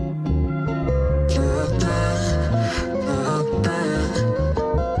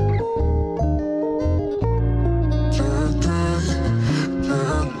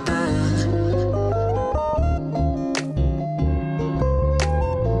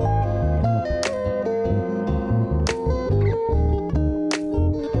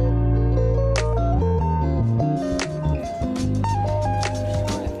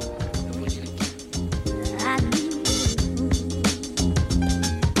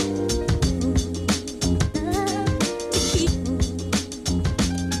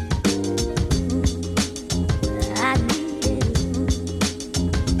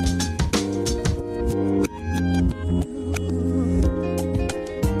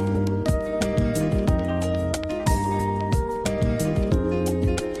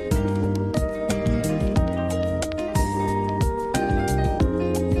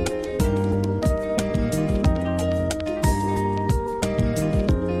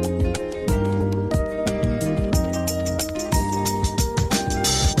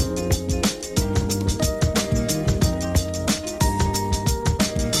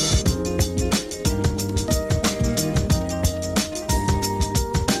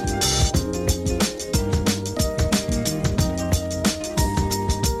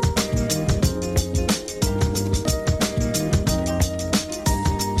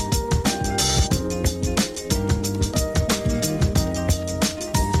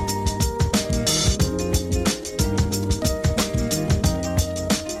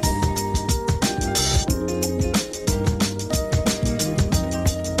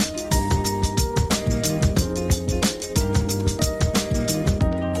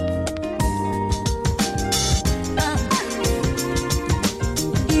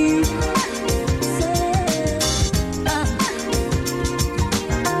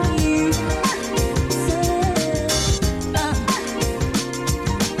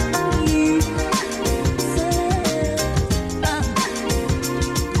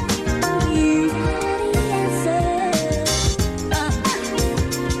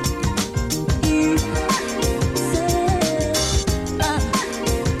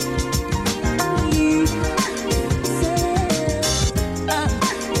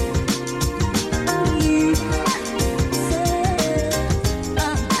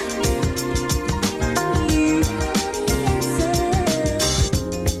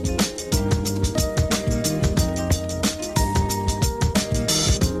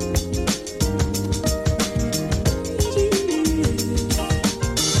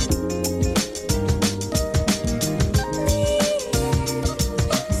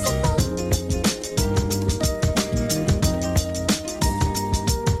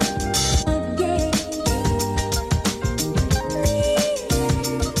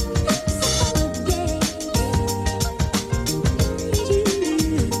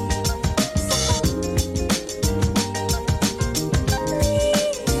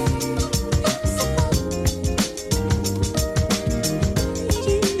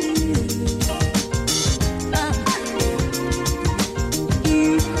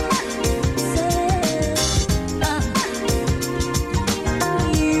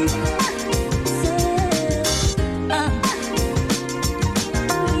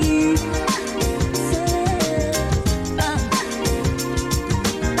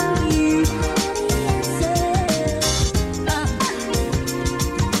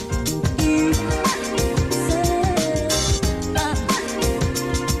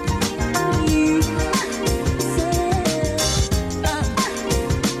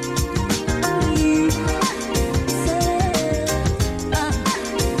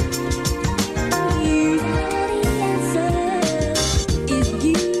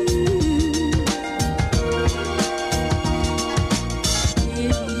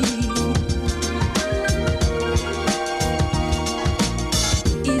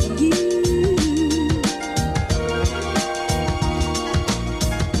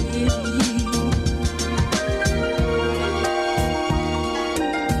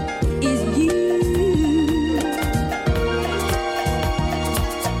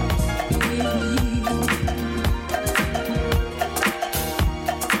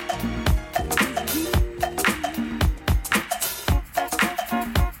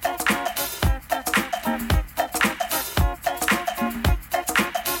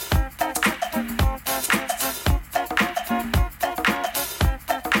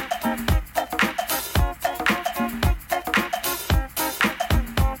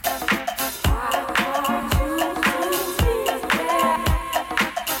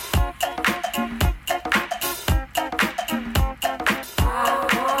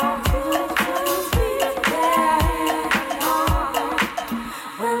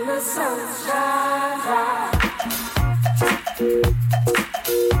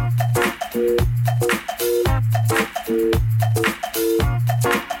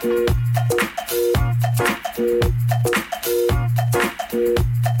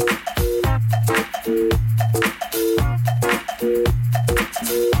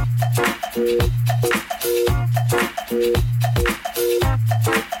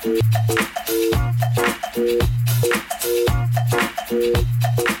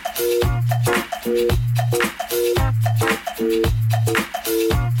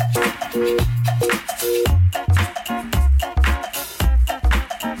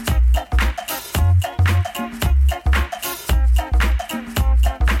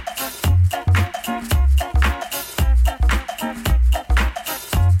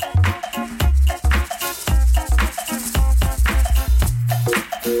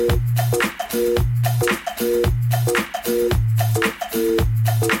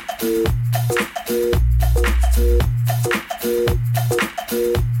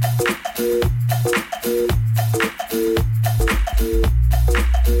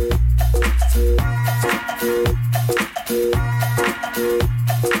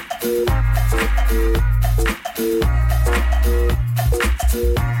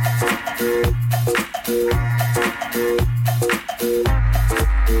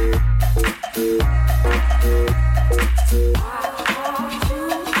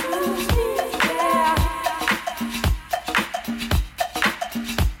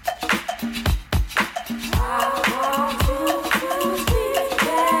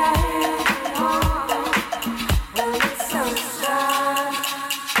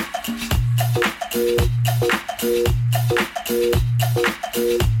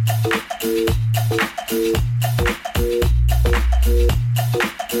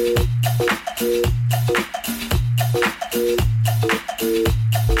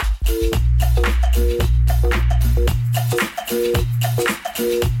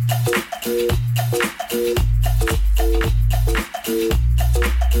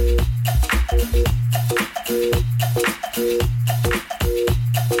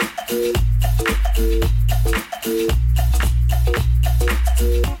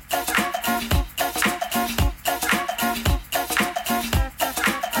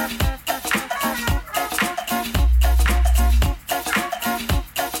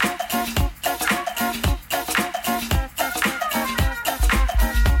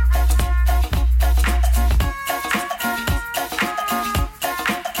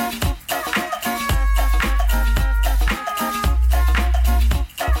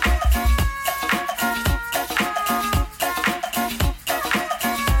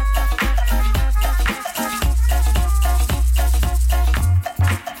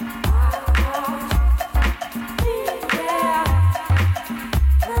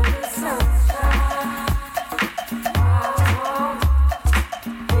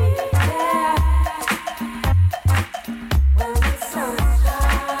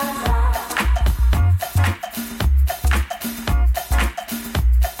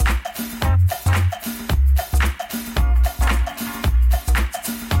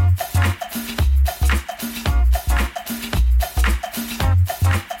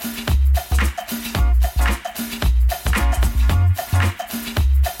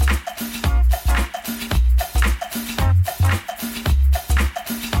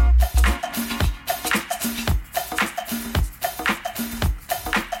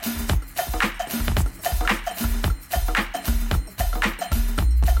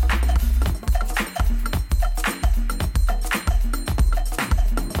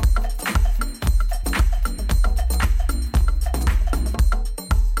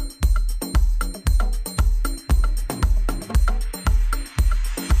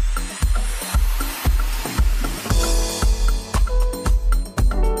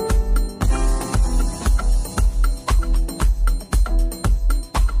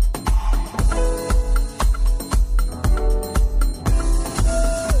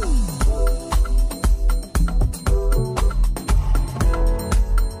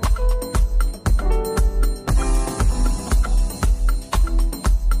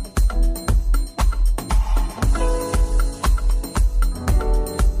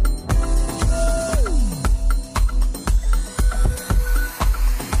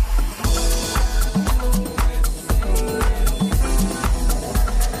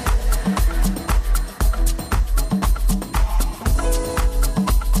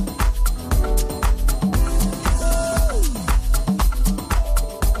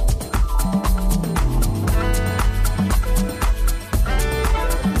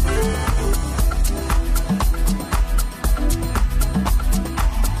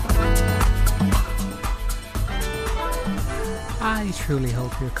 really truly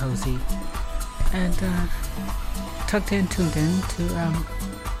hope you're cozy and tucked in, tuned in to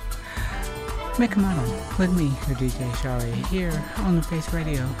Make a Model with me, your DJ Sharee, here on the Face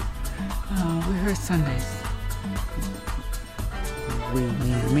Radio. We're here Sundays. We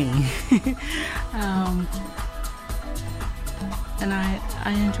mean me. And I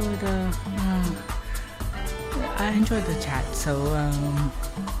enjoyed the chat, so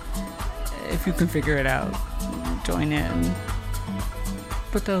if you can figure it out, join in.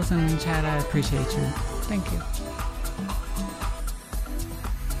 Put those in the chat, I appreciate you. Thank you.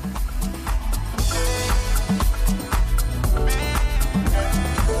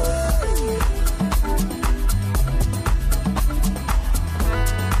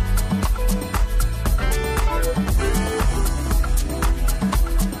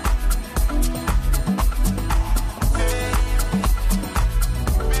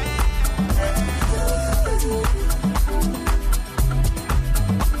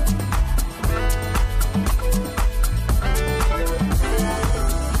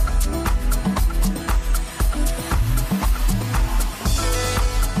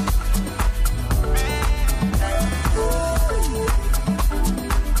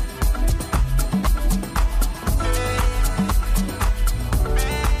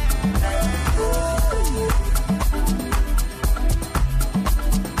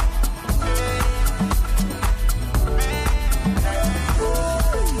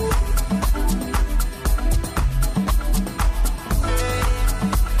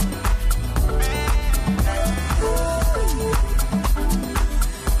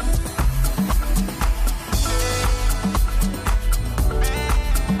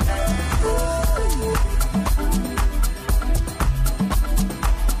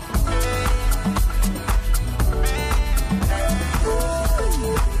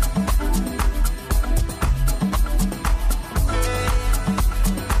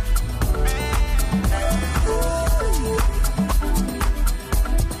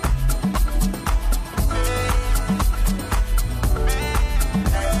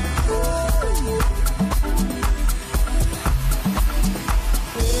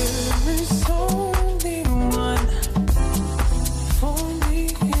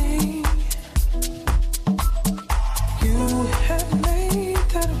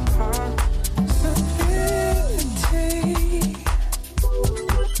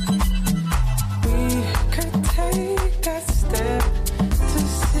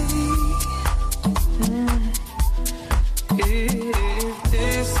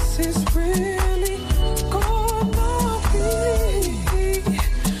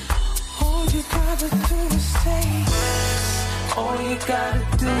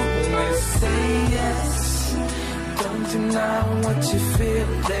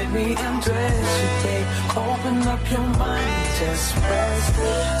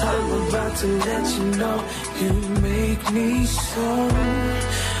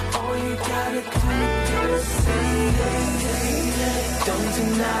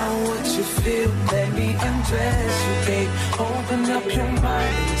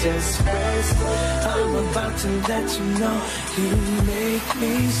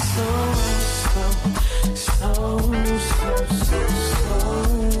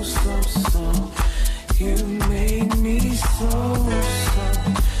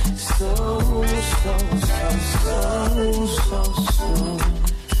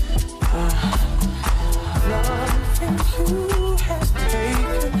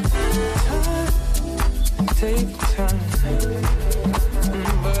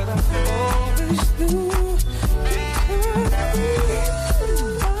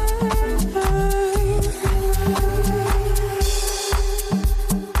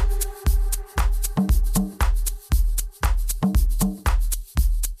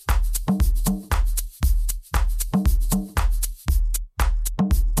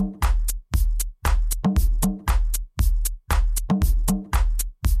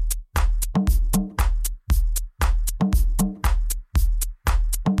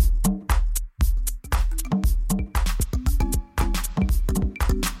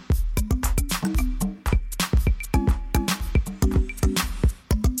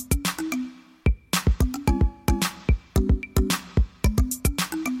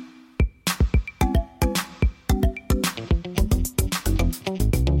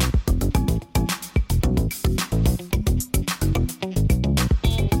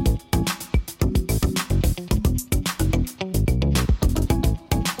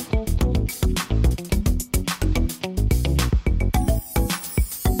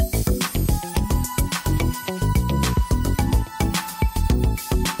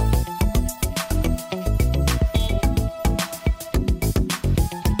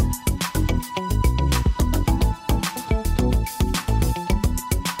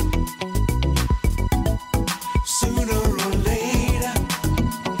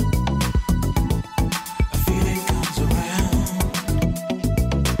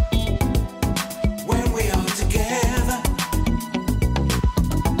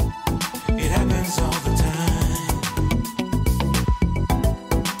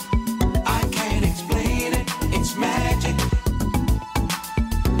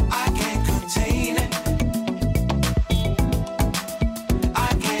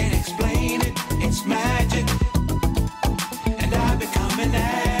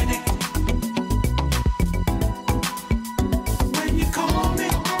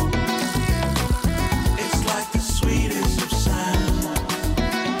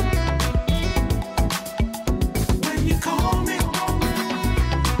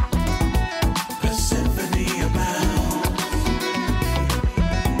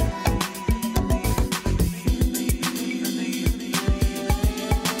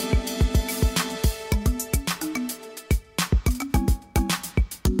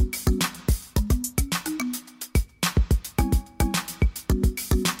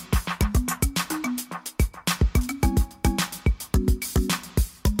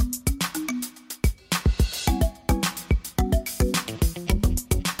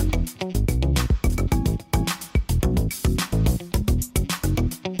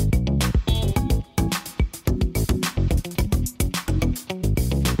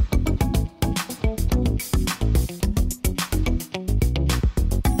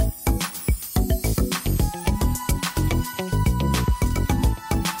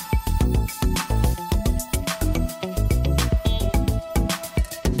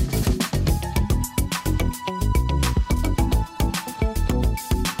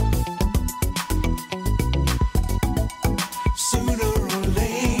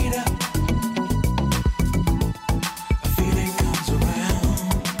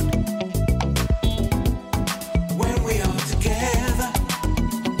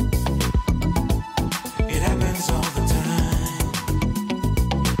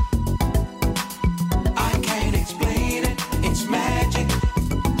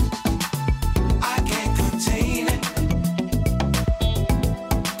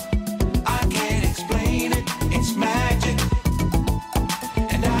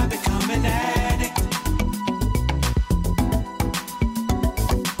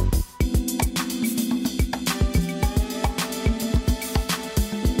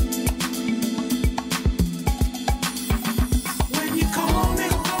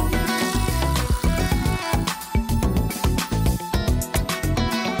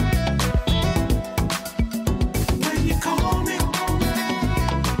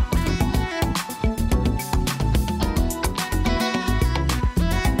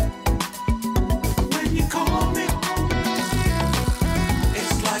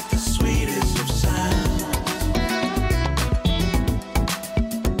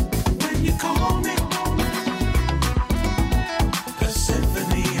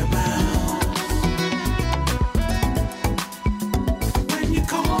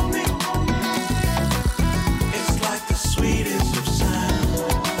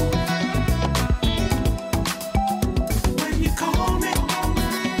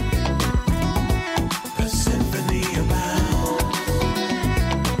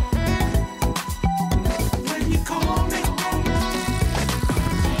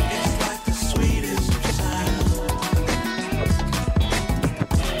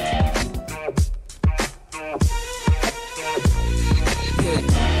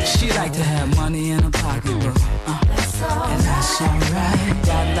 alright.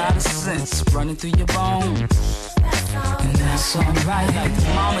 Got a lot of sense running through your bones. And that's alright. Like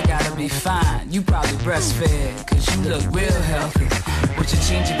the mama gotta be fine. You probably breastfed, cause you look real healthy. With your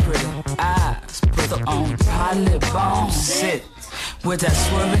ginger pretty eyes, put her on pilot bone. Sit with that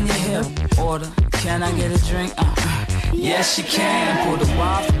swerve in your hip. Order, can I get a drink? Yes you can. Pull the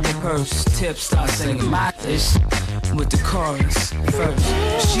wire from your purse. Tip, start singing my dish with the chorus first.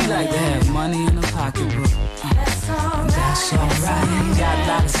 She like to have money in her pocketbook. That's alright. Got a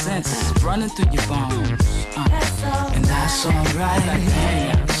lot of sense running through your bones. And that's alright. Like to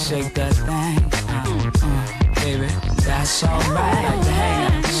hang out, shake that thing. Baby, that's alright. Like to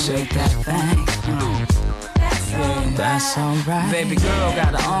hang out, shake that thing. Yeah, that's alright. Baby girl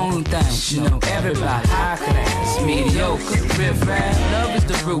got her own thing. She know everybody, high class, mediocre, riff-raff. Love is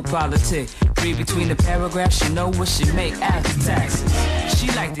the root politic. Read between the paragraphs, she know what she make after taxes. She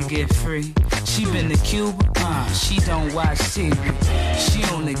like to get free. She been to Cuba, she don't watch TV. She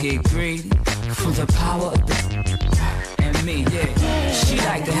only get greedy for the power of the and me, yeah. She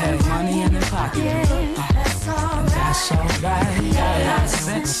like to have money in her pocket. That's alright. Got a lot of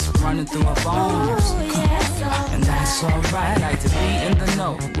sense running through her bones. And that's alright. Like to be in the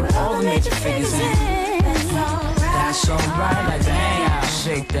know with all the major figures in. That's alright. Like to hang out,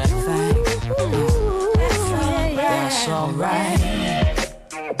 shake that thing. That's alright.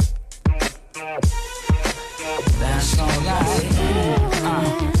 That's alright.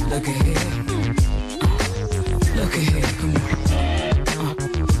 Look at here. Look at here, come on.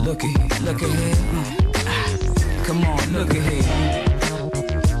 Look at here, look at here. Come on, look at here.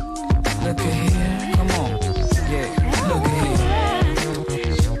 Look at here, come on. Yeah, look at here.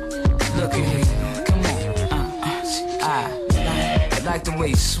 Look at here, come on. I like the way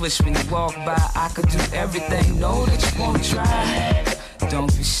you switch when you walk by. I could do everything, know that you won't try.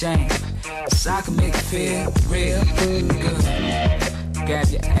 Don't be ashamed, 'cause I can make you feel real good. Grab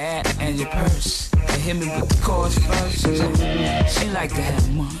your hat and your purse. Hit me with the chords first. She like to have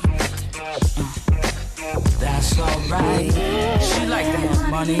money. That's alright. She like to have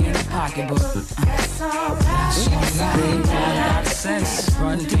money in her pocketbook. That's alright. Got a lot of sense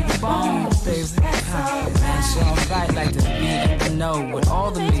running through your bones, baby. That's alright. Like to be in the know with all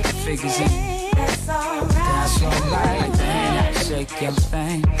the major figures in. That's alright. Like to hang out, shake your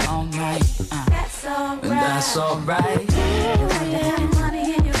thing all night. That's alright. Have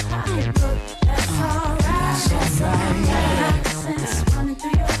money in your pocketbook. That's alright. Running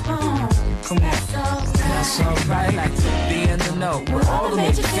through your bones. Come on. That's alright. Like to be in the know with all the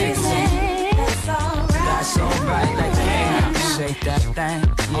major figures in. That's alright. Like to hang out, shake that thing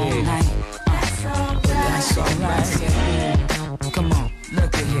all night. That's alright. Come on,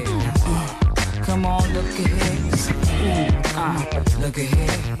 look at here. Come on, look at here. Look at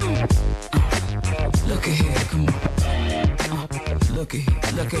here. Look at here. Come on. Look at here.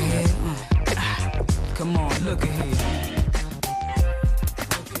 Look at here. Come on, look at here.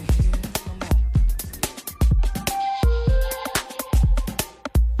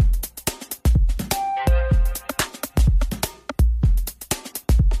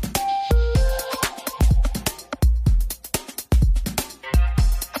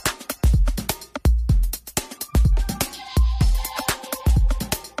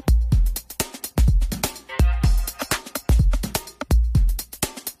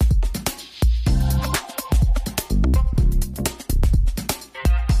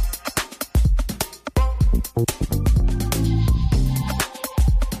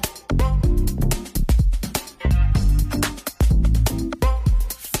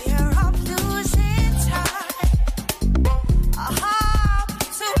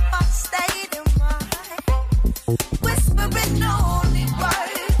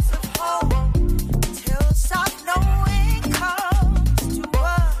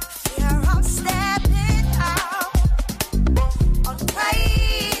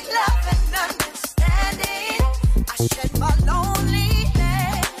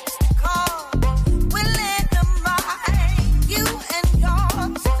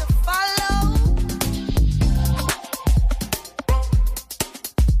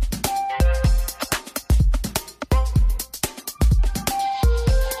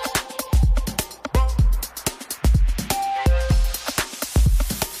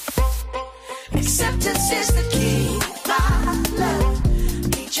 Acceptance is the key, my love.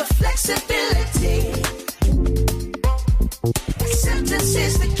 Need your flexibility. Acceptance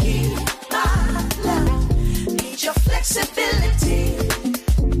is the key, my love. Need your flexibility.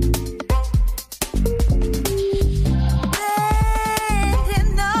 Bend in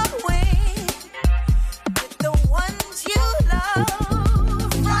the wind with the ones you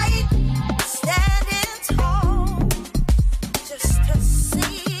love, right? Standing tall, just to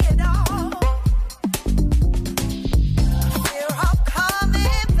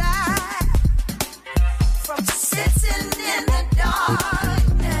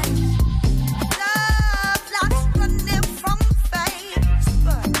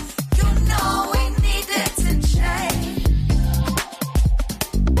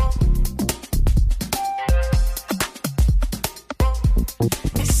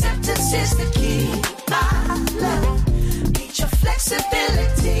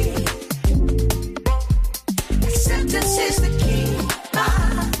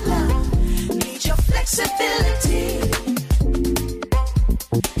flexibility.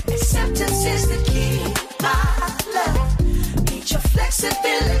 Acceptance is the key, my love. Need your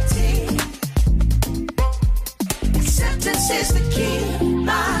flexibility. Acceptance is the key,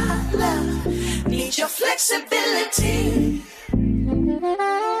 my love. Need your flexibility.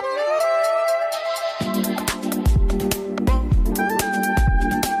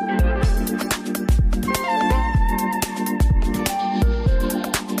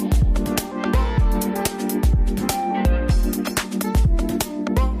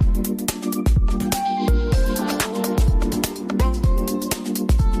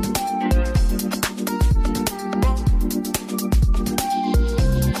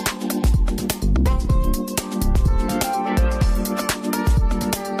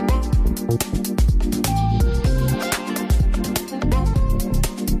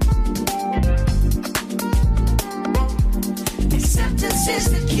 Acceptance is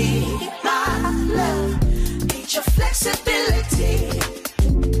the key, my love. Need your flexibility.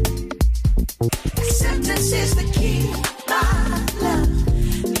 Acceptance is the key, my love.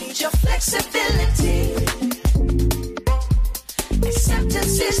 Need your flexibility.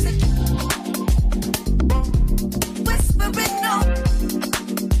 Acceptance is the key. Whispering no.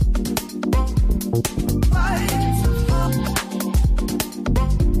 Words of hope.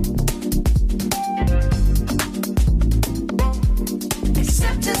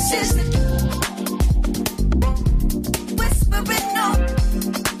 Acceptance is the whispering no.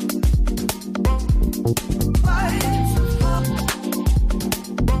 Words of hope.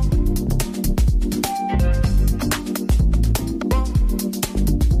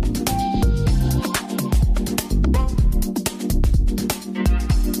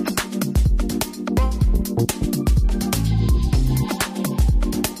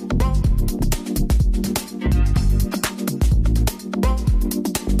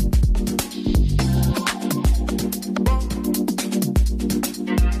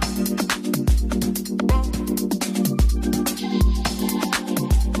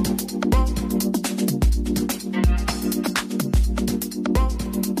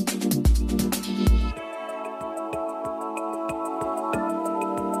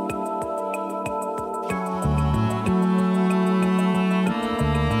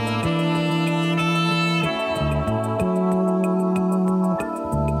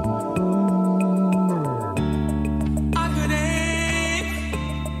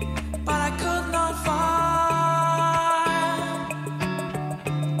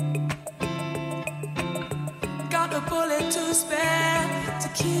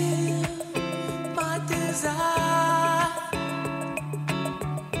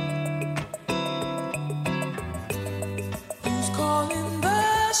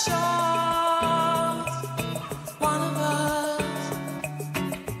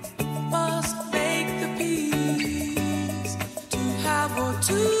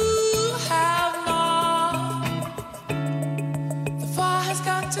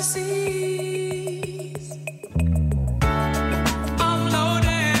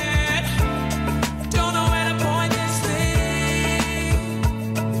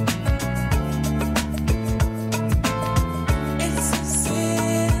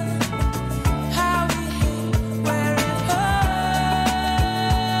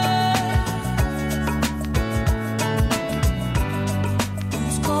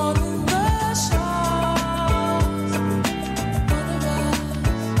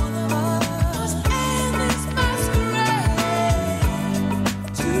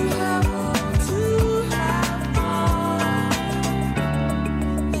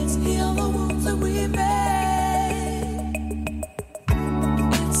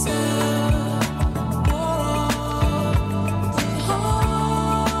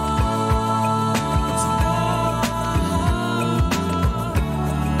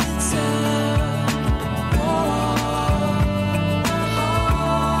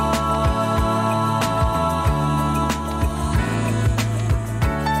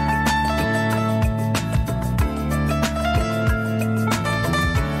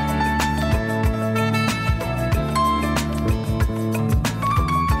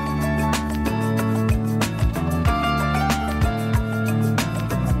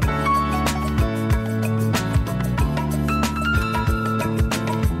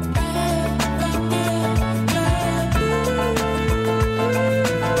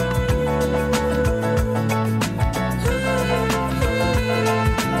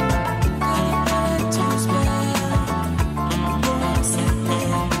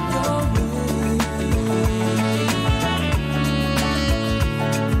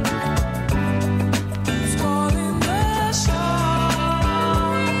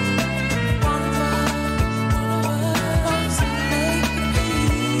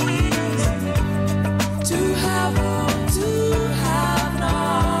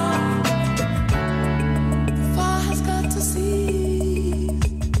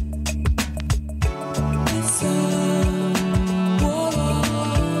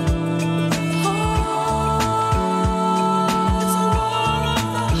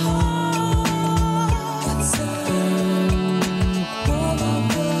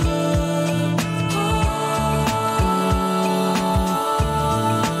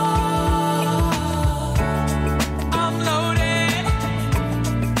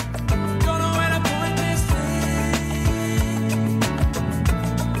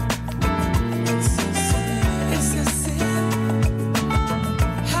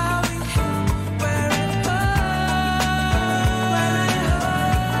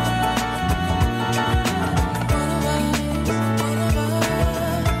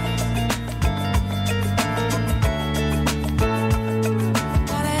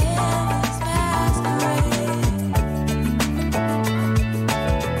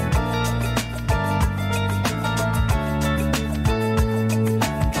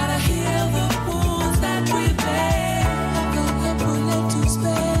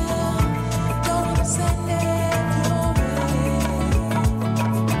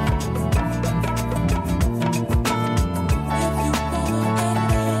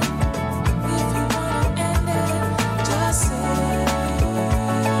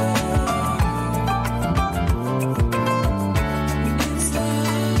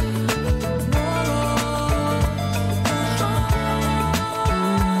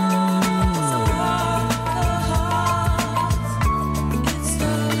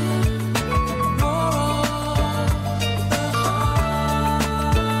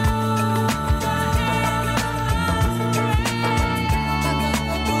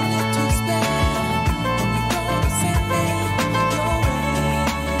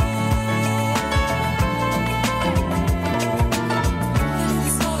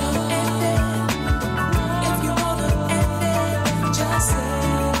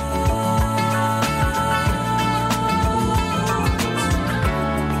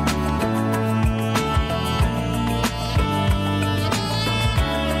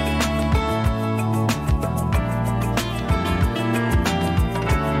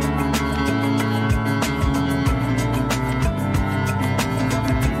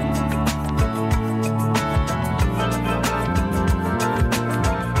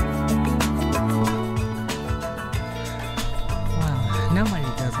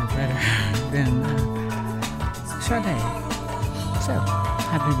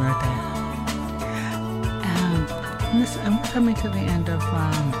 coming to the end of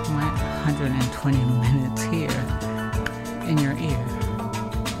my 120 minutes here in your ear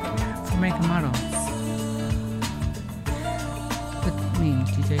for Make a Model with me,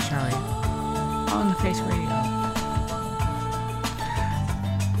 DJ Sharee, on the Face Radio.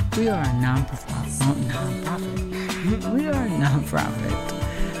 We are a non-profit. We are a non-profit.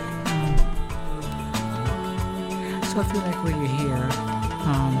 So if you like what you hear,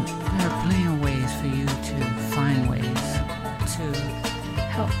 there are plenty of ways for you to find ways to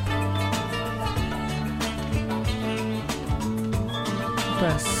help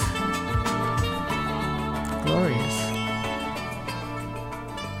us glorious.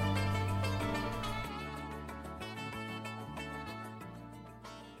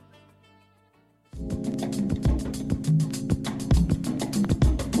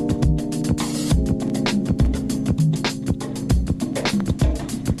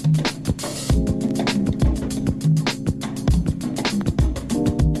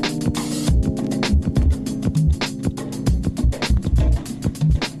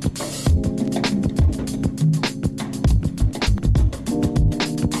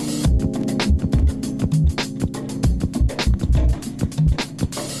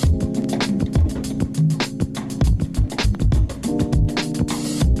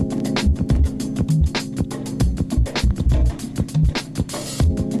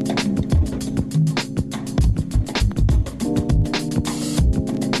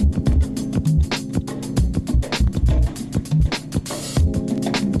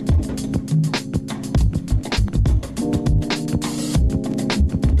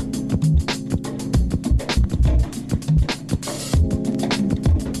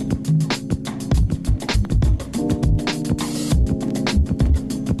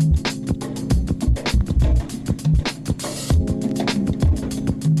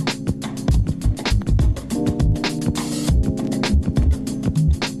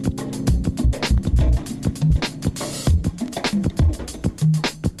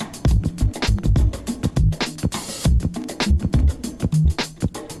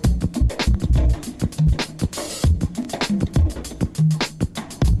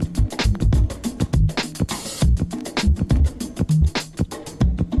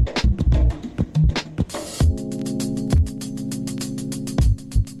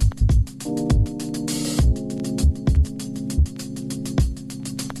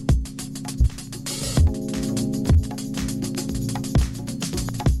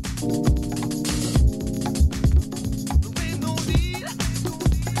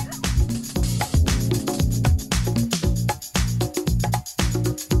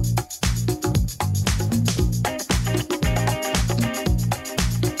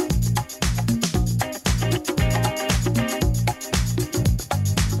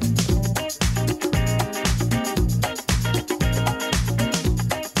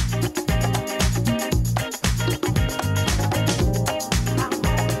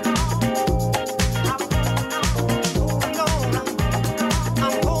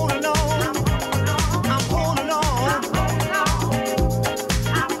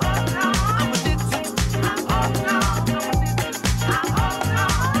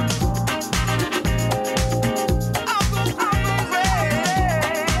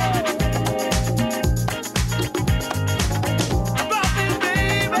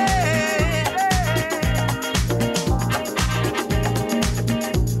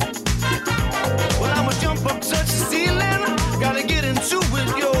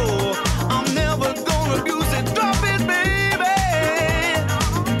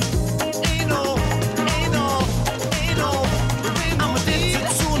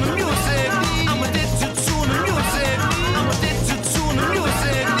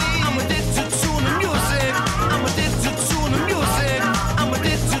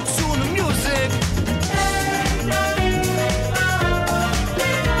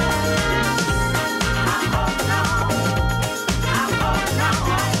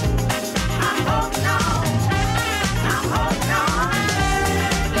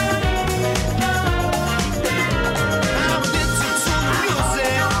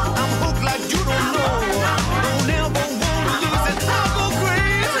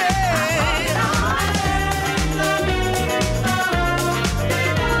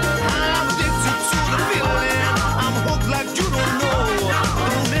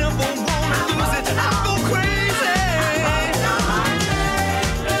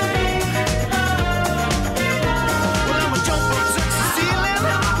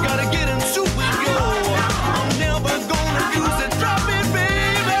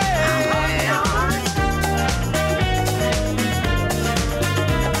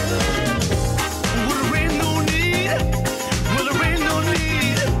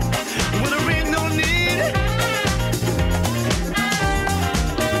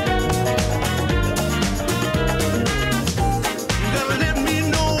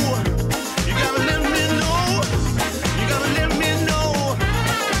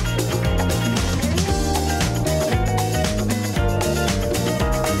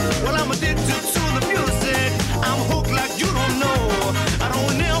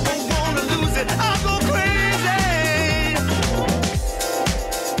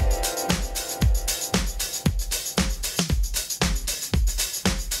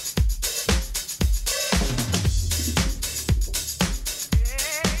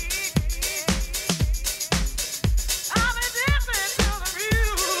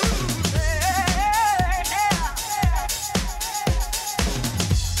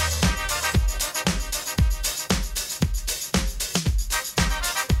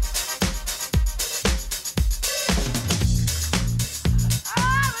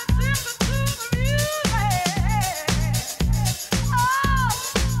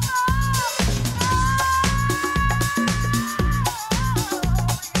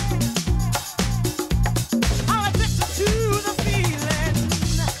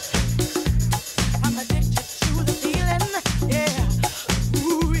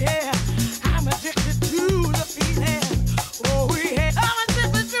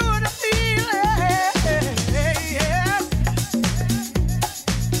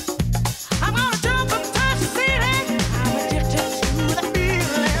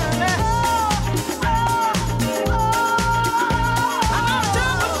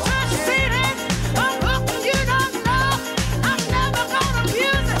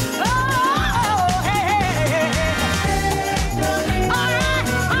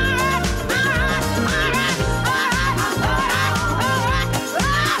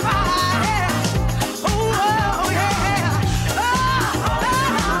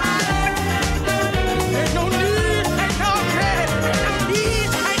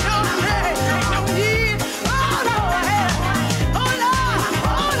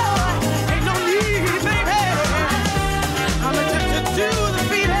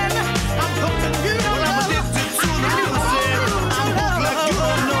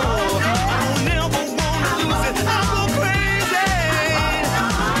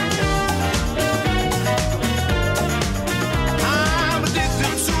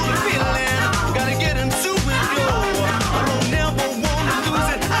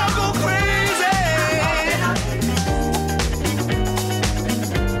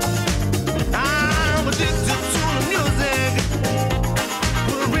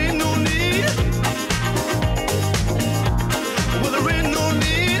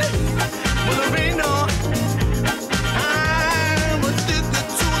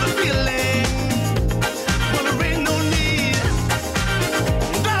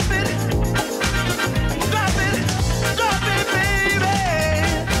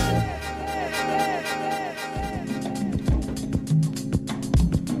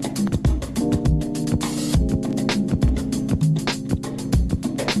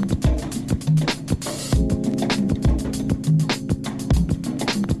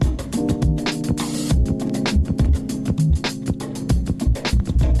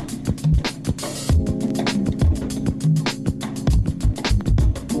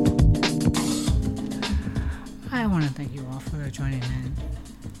 want to thank you all for joining in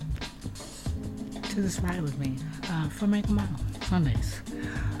to this ride with me for Make a Model Sundays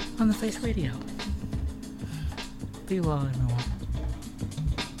on the Face Radio. Be well, everyone.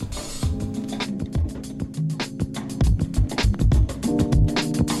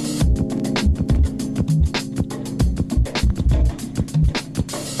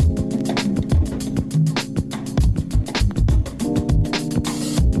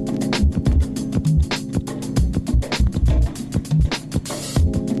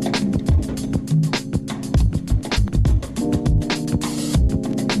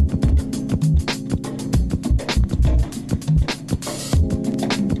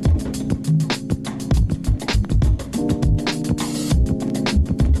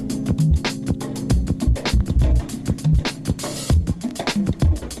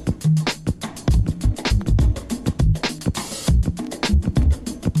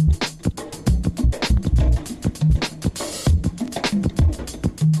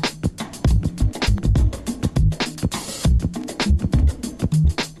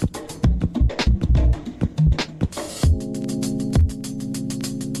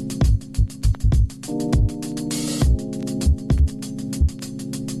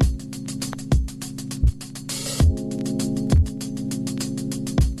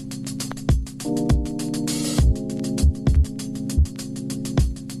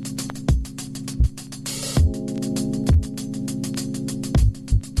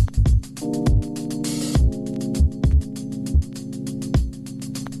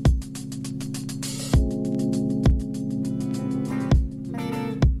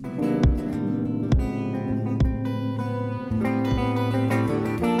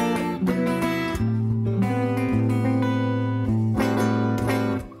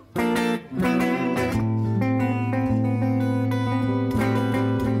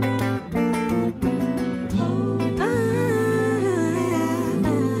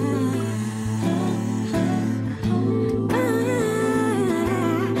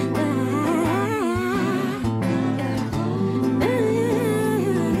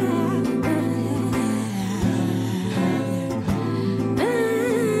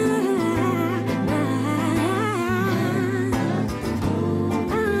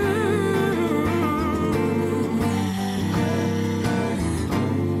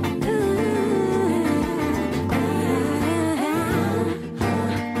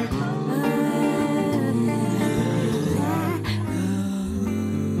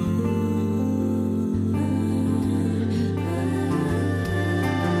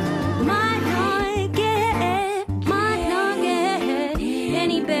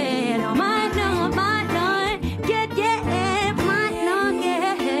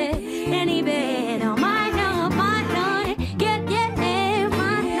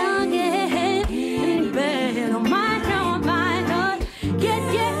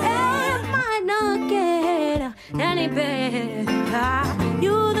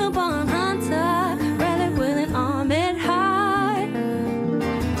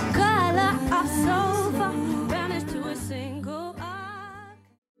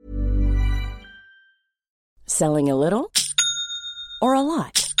 Selling a little or a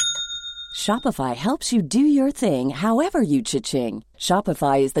lot? Shopify helps you do your thing however you cha-ching.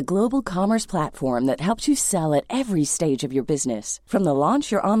 Shopify is the global commerce platform that helps you sell at every stage of your business. From the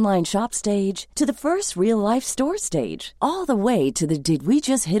launch your online shop stage to the first real-life store stage, all the way to the did we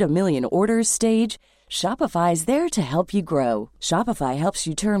just hit a million orders stage. Shopify is there to help you grow. Shopify helps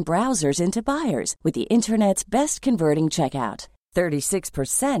you turn browsers into buyers with the internet's best converting checkout.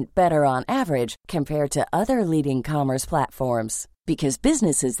 36% better on average compared to other leading commerce platforms. Because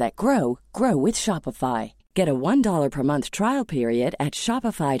businesses that grow, grow with Shopify. Get a $1 per month trial period at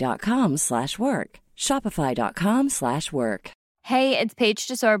shopify.com/work. Shopify.com/work. Hey, it's Paige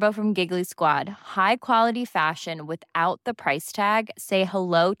DeSorbo from Giggly Squad. High quality fashion without the price tag. Say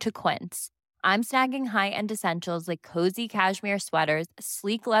hello to Quince. I'm snagging high-end essentials like cozy cashmere sweaters,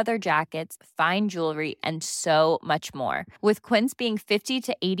 sleek leather jackets, fine jewelry, and so much more. With Quince being 50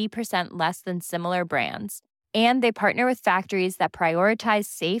 to 80% less than similar brands. And they partner with factories that prioritize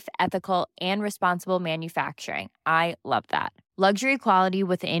safe, ethical, and responsible manufacturing. I love that. Luxury quality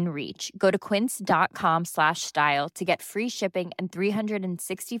within reach. Go to quince.com/style to get free shipping and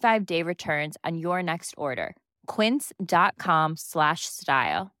 365-day returns on your next order.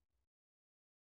 Quince.com/style.